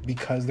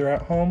because they're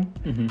at home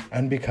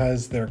and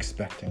because they're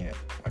expecting it.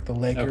 Like the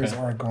Lakers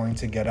are going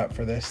to get up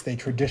for this. They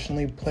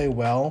traditionally play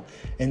well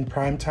in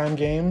primetime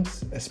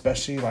games,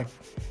 especially like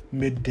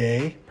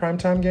midday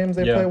primetime games.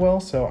 They play well,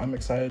 so I'm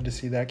excited to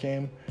see that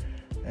game.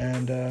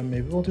 And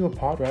maybe we'll do a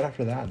pod right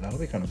after that. That'll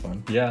be kind of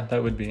fun. Yeah,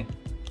 that'll be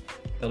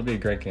a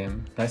great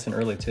game. Nice and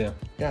early too.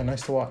 Yeah,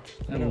 nice to watch.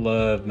 I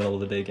love middle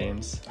of the day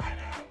games. I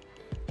know.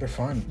 They're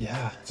fun.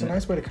 Yeah. It's a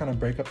nice way to kind of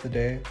break up the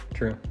day.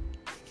 True.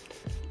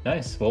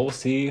 Nice. Well, we'll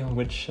see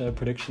which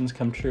predictions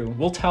come true.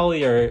 We'll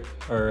tally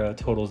our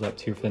totals up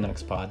too for the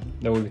next pod.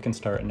 That way we can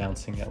start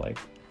announcing it like,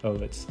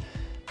 it's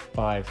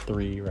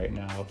 5-3 right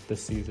now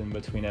this season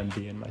between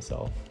MD and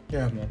myself.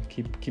 Yeah.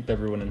 Keep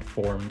everyone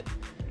informed.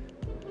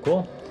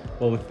 Cool.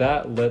 Well, with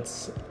that,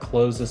 let's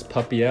close this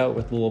puppy out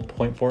with a little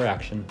point 4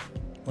 action.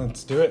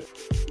 Let's do it.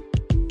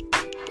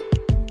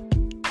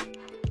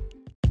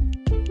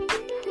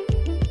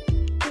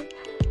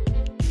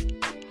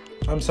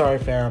 I'm sorry,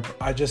 fam.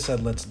 I just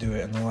said let's do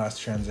it in the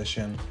last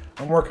transition.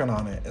 I'm working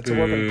on it. It's a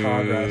work in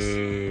progress.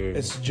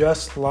 It's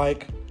just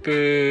like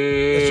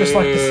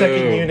the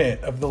second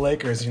unit of the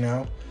Lakers, you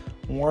know?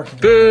 I'm working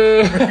on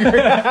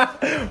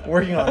it.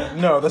 Working on it.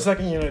 No, the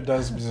second unit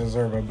does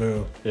deserve a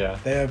boo. Yeah.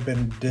 They have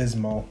been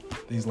dismal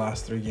these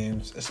last 3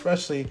 games.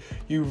 Especially,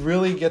 you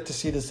really get to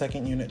see the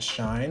second unit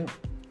shine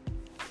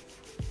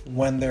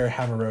when they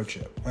have a road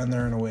trip, when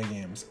they're in away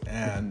games.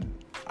 And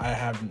I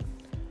have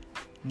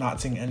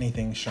not seen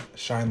anything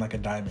shine like a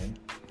diamond,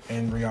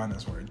 in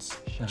Rihanna's words.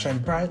 Shine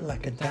bright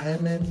like a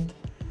diamond.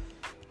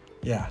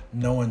 Yeah,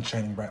 no one's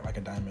shining bright like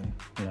a diamond.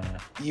 Yeah.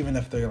 Even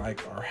if they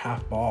are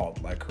half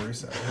bald like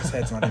Caruso. His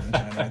head's not even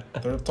shining.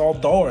 It's all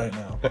dull right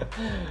now.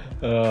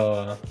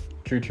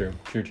 True.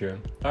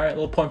 All right,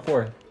 little point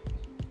 4.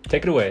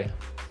 Take it away.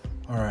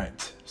 All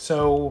right.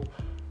 So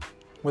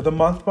with a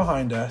month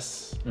behind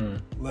us,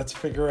 let's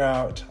figure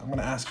out, I'm going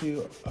to ask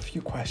you a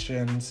few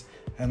questions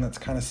and let's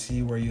kind of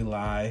see where you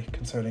lie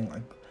concerning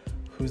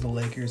who's the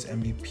Lakers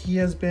MVP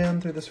has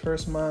been through this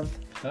first month.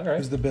 All right.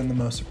 Who's been the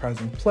most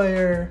surprising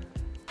player,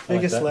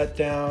 biggest like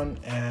letdown,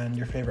 and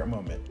your favorite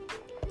moment.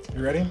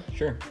 You ready?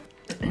 Sure.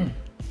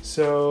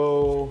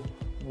 So,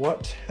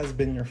 what has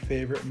been your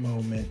favorite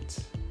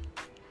moment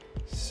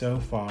so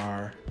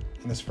far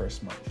in this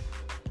first month?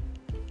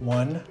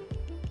 1,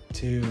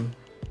 2,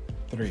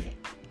 3.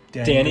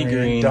 Danny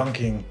Green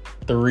dunking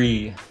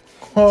 3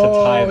 to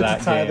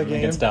tie the game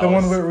against the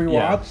Dallas. one where we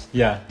watched.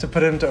 Yeah. To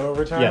put it into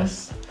overtime.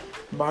 Yes.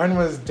 Mine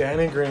was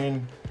Danny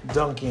Green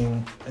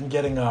dunking and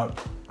getting up.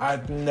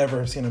 I've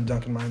never seen him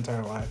dunk in my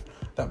entire life.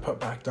 That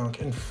putback dunk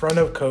in front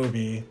of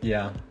Kobe.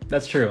 Yeah,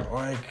 that's true.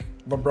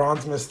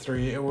 LeBron's missed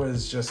 3. It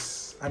was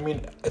just, I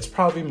mean, it's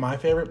probably my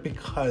favorite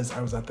because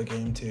I was at the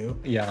game too.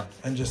 Yeah.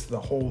 And just the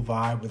whole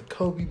vibe with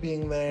Kobe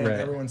being there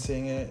and everyone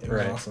seeing it. It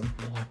was awesome.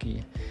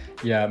 Lucky.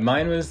 Yeah,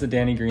 mine was the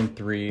Danny Green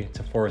 3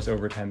 to force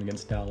overtime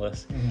against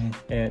Dallas.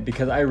 And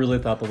because I really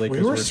thought the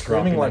Lakers were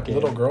screaming like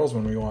little girls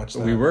when we watched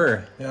that. We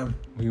were. Yeah.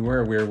 We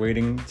were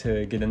waiting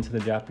to get into the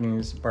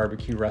Japanese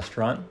barbecue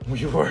restaurant.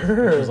 We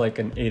were. Which was like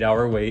an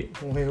 8-hour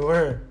wait. We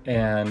were.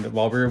 And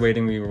while we were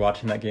waiting, we were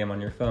watching that game on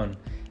your phone.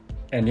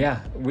 And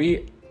yeah,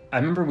 I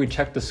remember we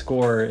checked the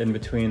score in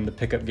between the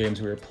pickup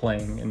games we were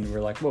playing, and we were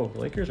like, whoa, the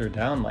Lakers are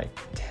down like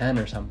 10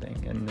 or something,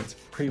 and it's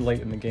pretty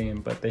late in the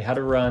game, but they had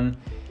a run.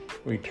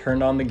 We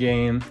turned on the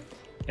game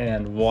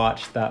and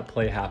watched that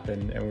play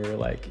happen, and we were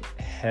like,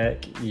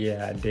 heck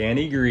yeah,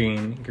 Danny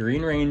Green,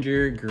 Green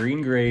Ranger,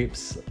 Green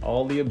Grapes,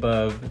 all the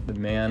above, the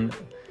man.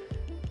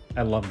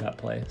 I love that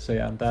play. So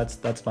yeah,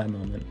 that's my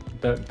moment.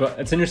 But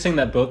it's interesting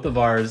that both of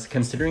ours,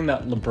 considering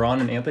that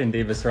LeBron and Anthony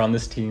Davis are on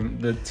this team,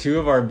 the two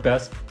of our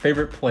best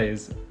favorite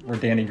plays were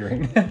Danny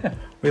Green.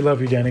 We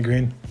love you, Danny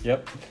Green.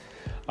 Yep.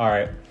 All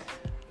right.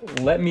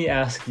 Let me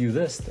ask you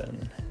this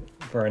then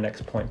for our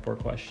next point 4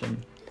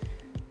 question.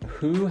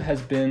 Who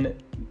has been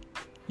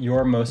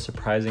your most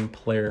surprising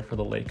player for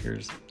the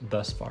Lakers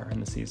thus far in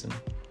the season?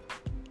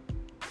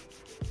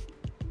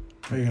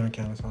 Are you going to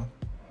count us off?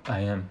 I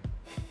am.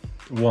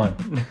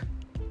 1,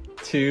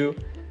 2,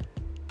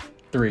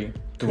 3.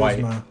 Dwight.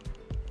 Kuzma.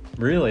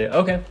 Really?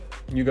 Okay.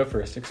 You go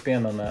first.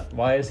 Expand on that.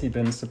 Why has he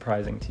been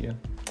surprising to you?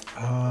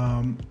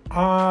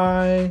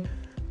 I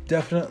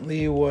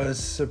definitely was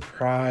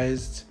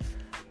surprised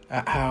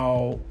at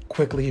how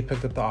quickly he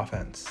picked up the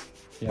offense.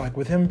 Yeah. Like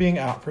with him being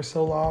out for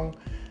so long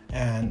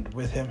and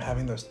with him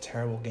having those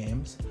terrible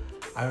games,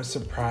 I was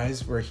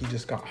surprised where he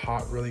just got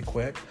hot really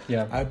quick.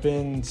 Yeah. I've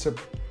been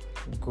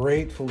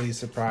gratefully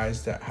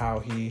surprised at how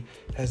he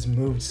has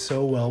moved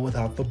so well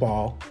without the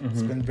ball.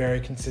 It's been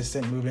very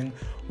consistent, moving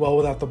well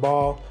without the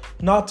ball.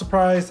 Not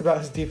surprised about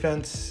his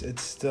defense.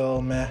 It's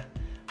still meh.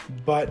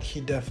 But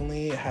he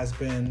definitely has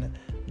been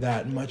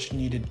that much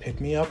needed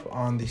pick-me-up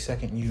on the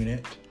second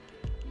unit.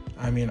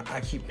 I mean, I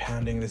keep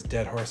pounding this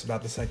dead horse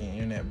about the second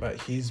unit, but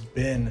he's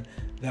been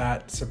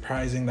that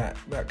surprising, that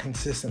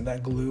consistent,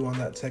 that glue on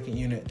that second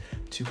unit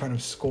to kind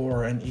of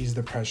score and ease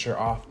the pressure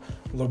off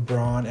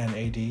LeBron and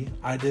AD.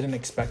 I didn't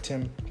expect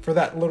him for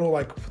that little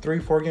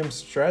 3-4 game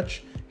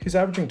stretch. He's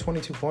averaging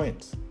 22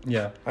 points.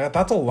 Yeah.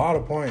 That's a lot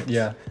of points.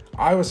 Yeah.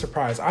 I was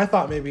surprised. I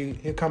thought maybe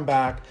he'll come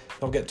back,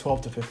 they'll get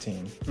 12 to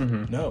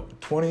 15. No,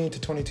 20 to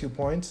 22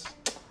 points.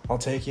 I'll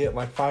take it.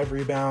 5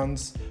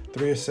 rebounds,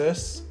 3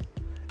 assists.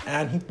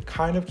 And he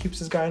kind of keeps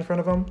his guy in front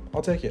of him.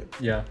 I'll take it.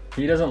 Yeah,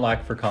 he doesn't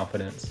lack for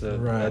confidence. So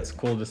that's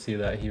cool to see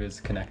that he was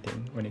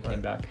connecting when he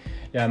came back.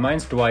 Yeah,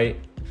 mine's Dwight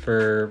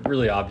for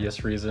really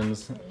obvious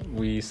reasons.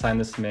 We signed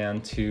this man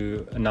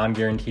to a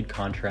non-guaranteed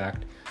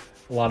contract.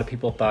 A lot of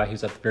people thought he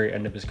was at the very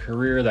end of his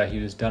career, that he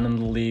was done in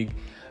the league.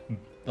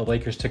 The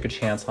Lakers took a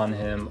chance on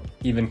him,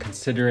 even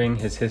considering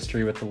his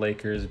history with the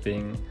Lakers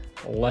being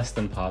less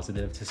than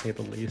positive, to say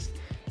the least.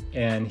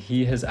 And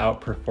he has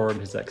outperformed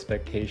his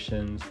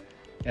expectations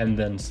and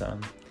then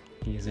some.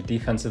 He's a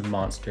defensive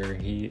monster.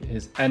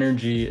 His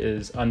energy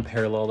is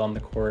unparalleled on the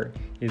court.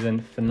 He's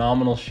in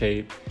phenomenal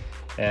shape.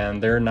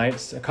 And there are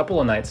nights, a couple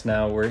of nights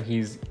now, where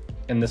he's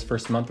in this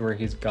first month where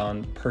he's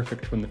gone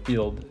perfect from the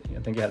field. I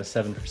think he had a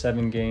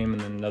 7-for-7 game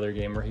and then another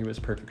game where he was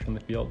perfect from the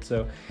field.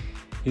 So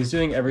he's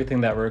doing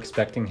everything that we're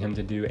expecting him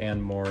to do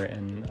and more,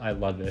 and I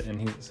love it.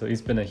 And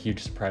he's been a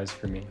huge surprise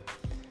for me.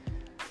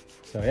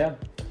 So yeah.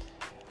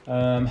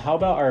 How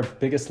about our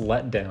biggest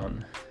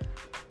letdown?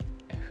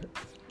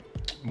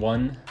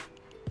 1,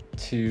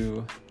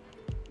 2,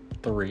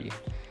 3.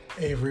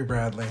 Avery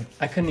Bradley.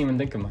 I couldn't even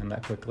think of mine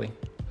that quickly.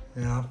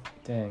 Yeah.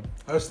 Dang.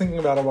 I was thinking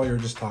about it while you were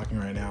just talking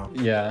right now.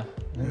 Yeah.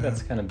 I think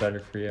that's kind of better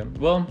for you.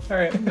 Well, all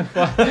right.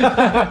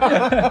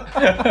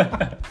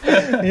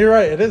 You're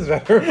right. It is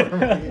better for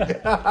me.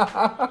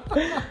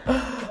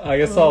 I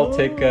guess I'll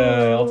take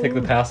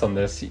the pass on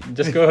this.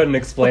 Just go ahead and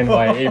explain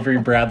why Avery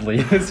Bradley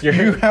is your...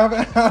 You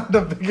haven't had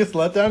the biggest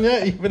letdown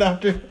yet, even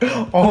after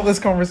all this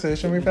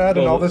conversation we've had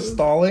and all this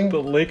stalling?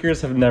 The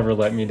Lakers have never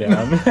let me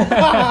down.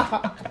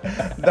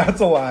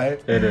 That's a lie.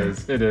 It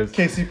is.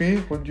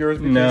 KCP? Would yours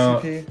be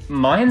KCP?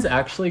 Mine's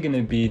actually going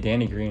to be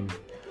Danny Green.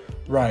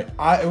 Right.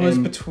 It was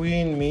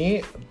between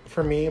me.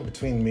 You're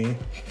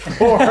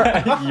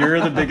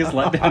the biggest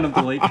letdown of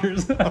the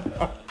Lakers.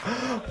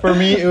 For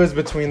me, it was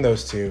between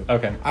those two.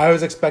 Okay. I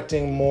was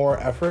expecting more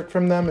effort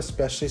from them,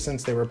 especially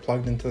since they were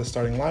plugged into the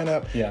starting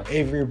lineup. Yeah.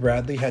 Avery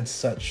Bradley had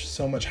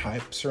so much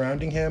hype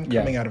surrounding him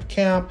coming out of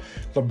camp.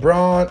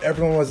 LeBron,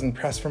 everyone was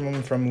impressed from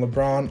him, from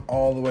LeBron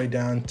all the way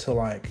down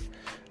to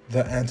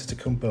the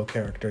Antetokounmpo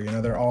character.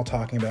 They're all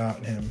talking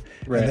about him.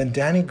 Right. And then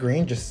Danny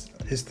Green,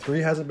 his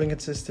 3 hasn't been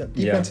consistent.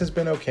 Defense has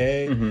been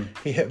okay.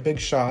 He hit big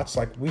shots.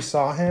 We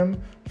saw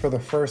him for the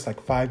first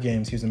 5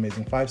 games. He was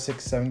amazing. 5,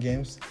 6, 7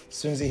 games. As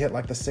soon as he hit the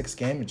 6th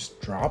game, it just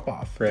drop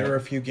off. Right. There were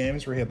a few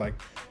games where he had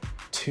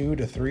 2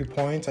 to 3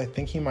 points. I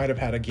think he might have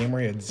had a game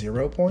where he had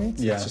 0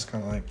 points. Yeah. It's just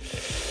kind of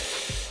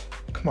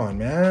Come on,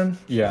 man.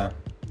 Yeah.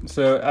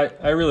 So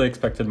I really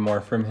expected more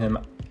from him.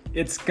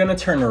 It's going to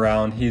turn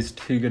around. He's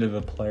too good of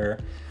a player.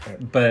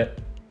 Right. But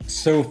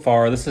so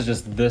far, this is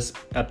just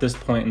at this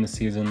point in the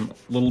season,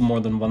 a little more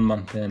than 1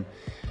 month in,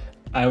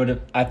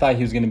 I thought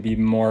he was going to be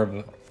more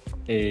of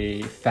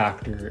a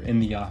factor in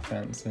the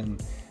offense.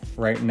 And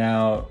right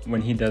now,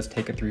 when he does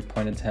take a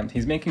 3-point attempt,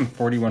 he's making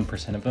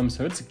 41% of them.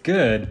 So it's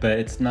good, but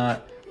it's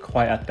not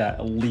quite at that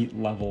elite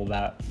level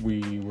that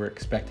we were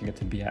expecting it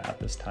to be at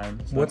this time.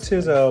 So What's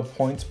his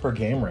points per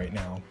game right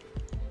now?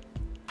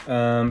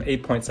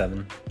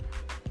 8.7.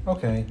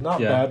 Okay, not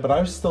bad, but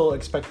I was still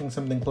expecting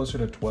something closer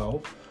to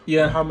 12.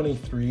 Yeah. And how many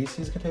threes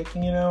he's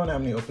taking, and how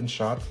many open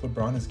shots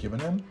LeBron has given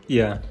him.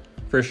 Yeah,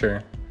 for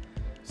sure.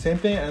 Same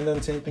thing, and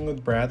then same thing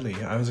with Bradley.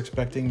 I was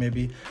expecting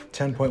maybe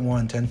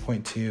 10.1,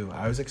 10.2.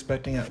 I was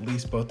expecting at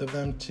least both of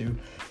them to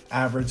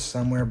average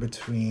somewhere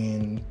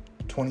between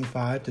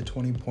 25 to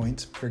 20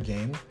 points per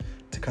game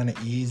to kind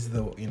of ease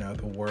the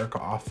work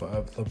off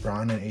of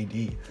LeBron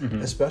and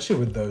AD, especially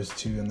with those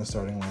two in the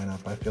starting lineup.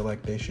 I feel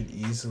like they should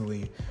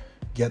easily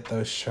get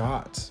those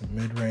shots,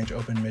 mid-range,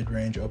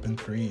 open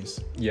threes.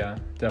 Yeah,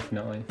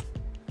 definitely.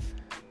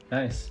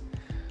 Nice.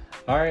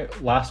 All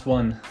right, last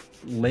one.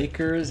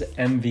 Lakers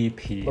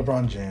MVP.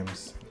 LeBron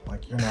James.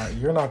 Like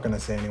you're not gonna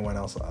say anyone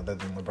else other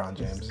than LeBron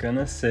James. I was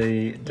gonna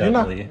say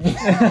Dudley.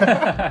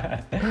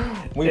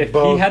 If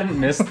both... he hadn't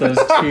missed those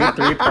 2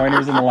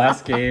 3-pointers in the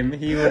last game,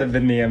 he would have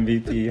been the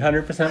MVP.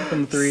 100%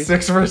 from 3.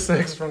 6 for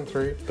 6 from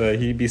 3. But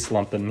he'd be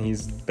slumping.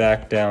 He's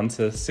back down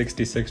to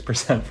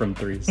 66% from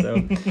 3.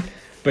 So,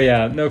 but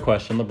yeah, no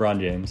question, LeBron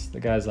James. The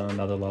guy's on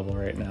another level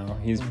right now.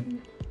 He's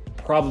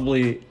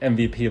probably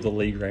MVP of the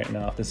league right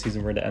now if the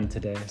season were to end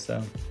today.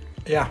 So.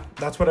 Yeah,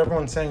 that's what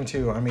everyone's saying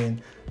too. I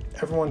mean,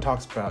 everyone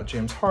talks about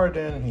James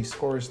Harden, and he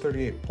scores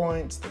 38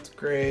 points. That's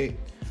great.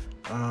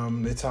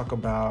 They talk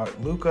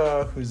about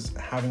Luka, who's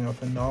having a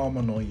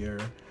phenomenal year.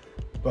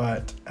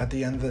 But at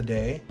the end of the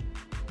day,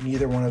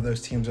 neither one of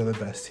those teams are the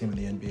best team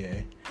in the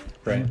NBA.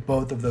 Right. And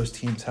both of those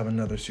teams have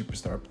another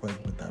superstar playing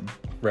with them.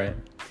 Right.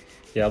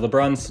 Yeah,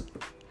 LeBron's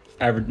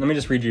average. Let me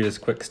just read you his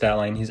quick stat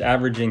line. He's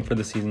averaging for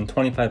the season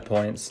 25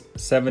 points,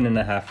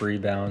 7.5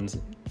 rebounds,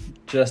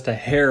 just a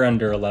hair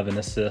under 11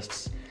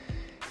 assists.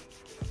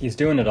 He's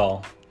doing it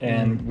all.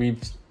 And we've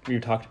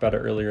talked about it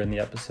earlier in the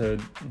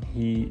episode.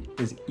 He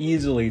is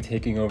easily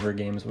taking over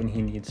games when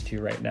he needs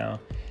to right now.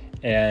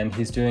 And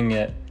he's doing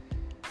it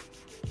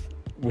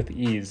with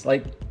ease.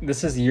 Like,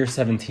 this is year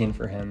 17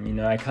 for him.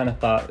 I kind of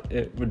thought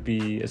it would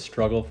be a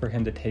struggle for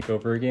him to take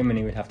over a game and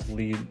he would have to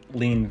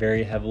lean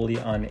very heavily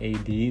on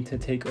AD to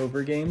take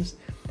over games.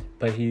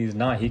 But he's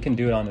not. He can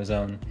do it on his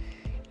own.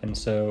 And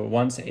so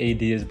once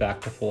AD is back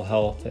to full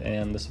health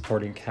and the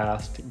supporting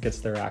cast gets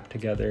their act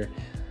together,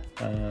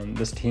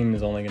 this team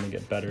is only going to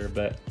get better.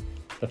 But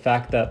the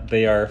fact that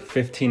they are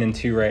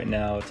 15-2 right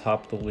now,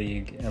 top the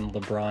league, and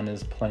LeBron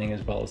is playing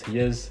as well as he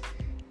is,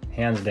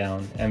 hands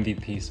down,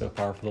 MVP so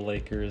far for the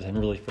Lakers and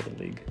really for the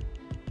league.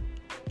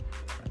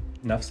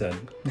 Enough said.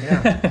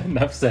 Yeah.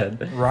 Enough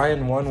said.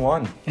 Ryan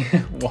 1-1.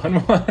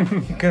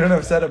 1-1. Couldn't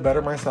have said it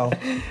better myself.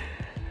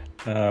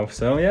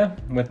 So yeah,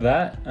 with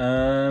that,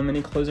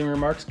 any closing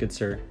remarks, good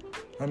sir?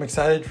 I'm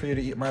excited for you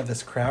to eat more of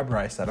this crab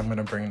rice that I'm going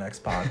to bring next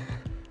pod.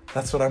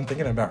 That's what I'm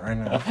thinking about right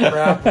now.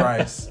 Crab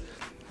rice.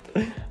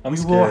 I'm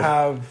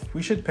scared.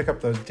 We should pick up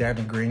those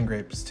Danny green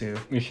grapes too.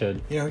 We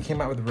should. He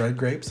came out with red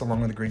grapes along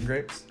with the green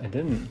grapes? I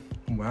didn't.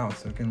 Wow,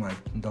 so we can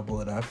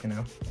double it up,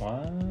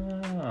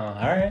 Wow.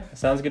 All right.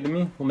 Sounds good to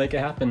me. We'll make it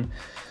happen.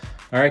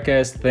 All right,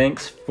 guys.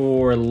 Thanks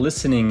for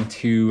listening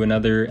to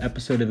another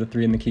episode of the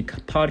 3 in the Key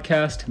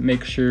podcast.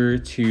 Make sure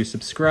to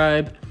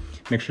subscribe.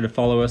 Make sure to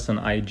follow us on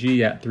IG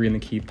at 3 in the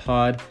Key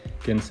pod.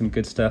 Getting some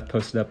good stuff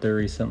posted up there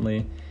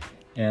recently.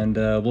 And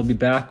we'll be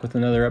back with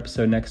another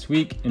episode next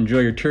week. Enjoy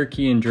your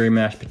turkey. Enjoy your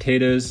mashed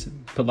potatoes.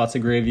 Put lots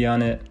of gravy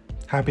on it.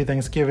 Happy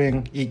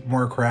Thanksgiving. Eat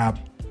more crab.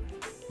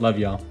 Love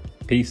y'all.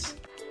 Peace.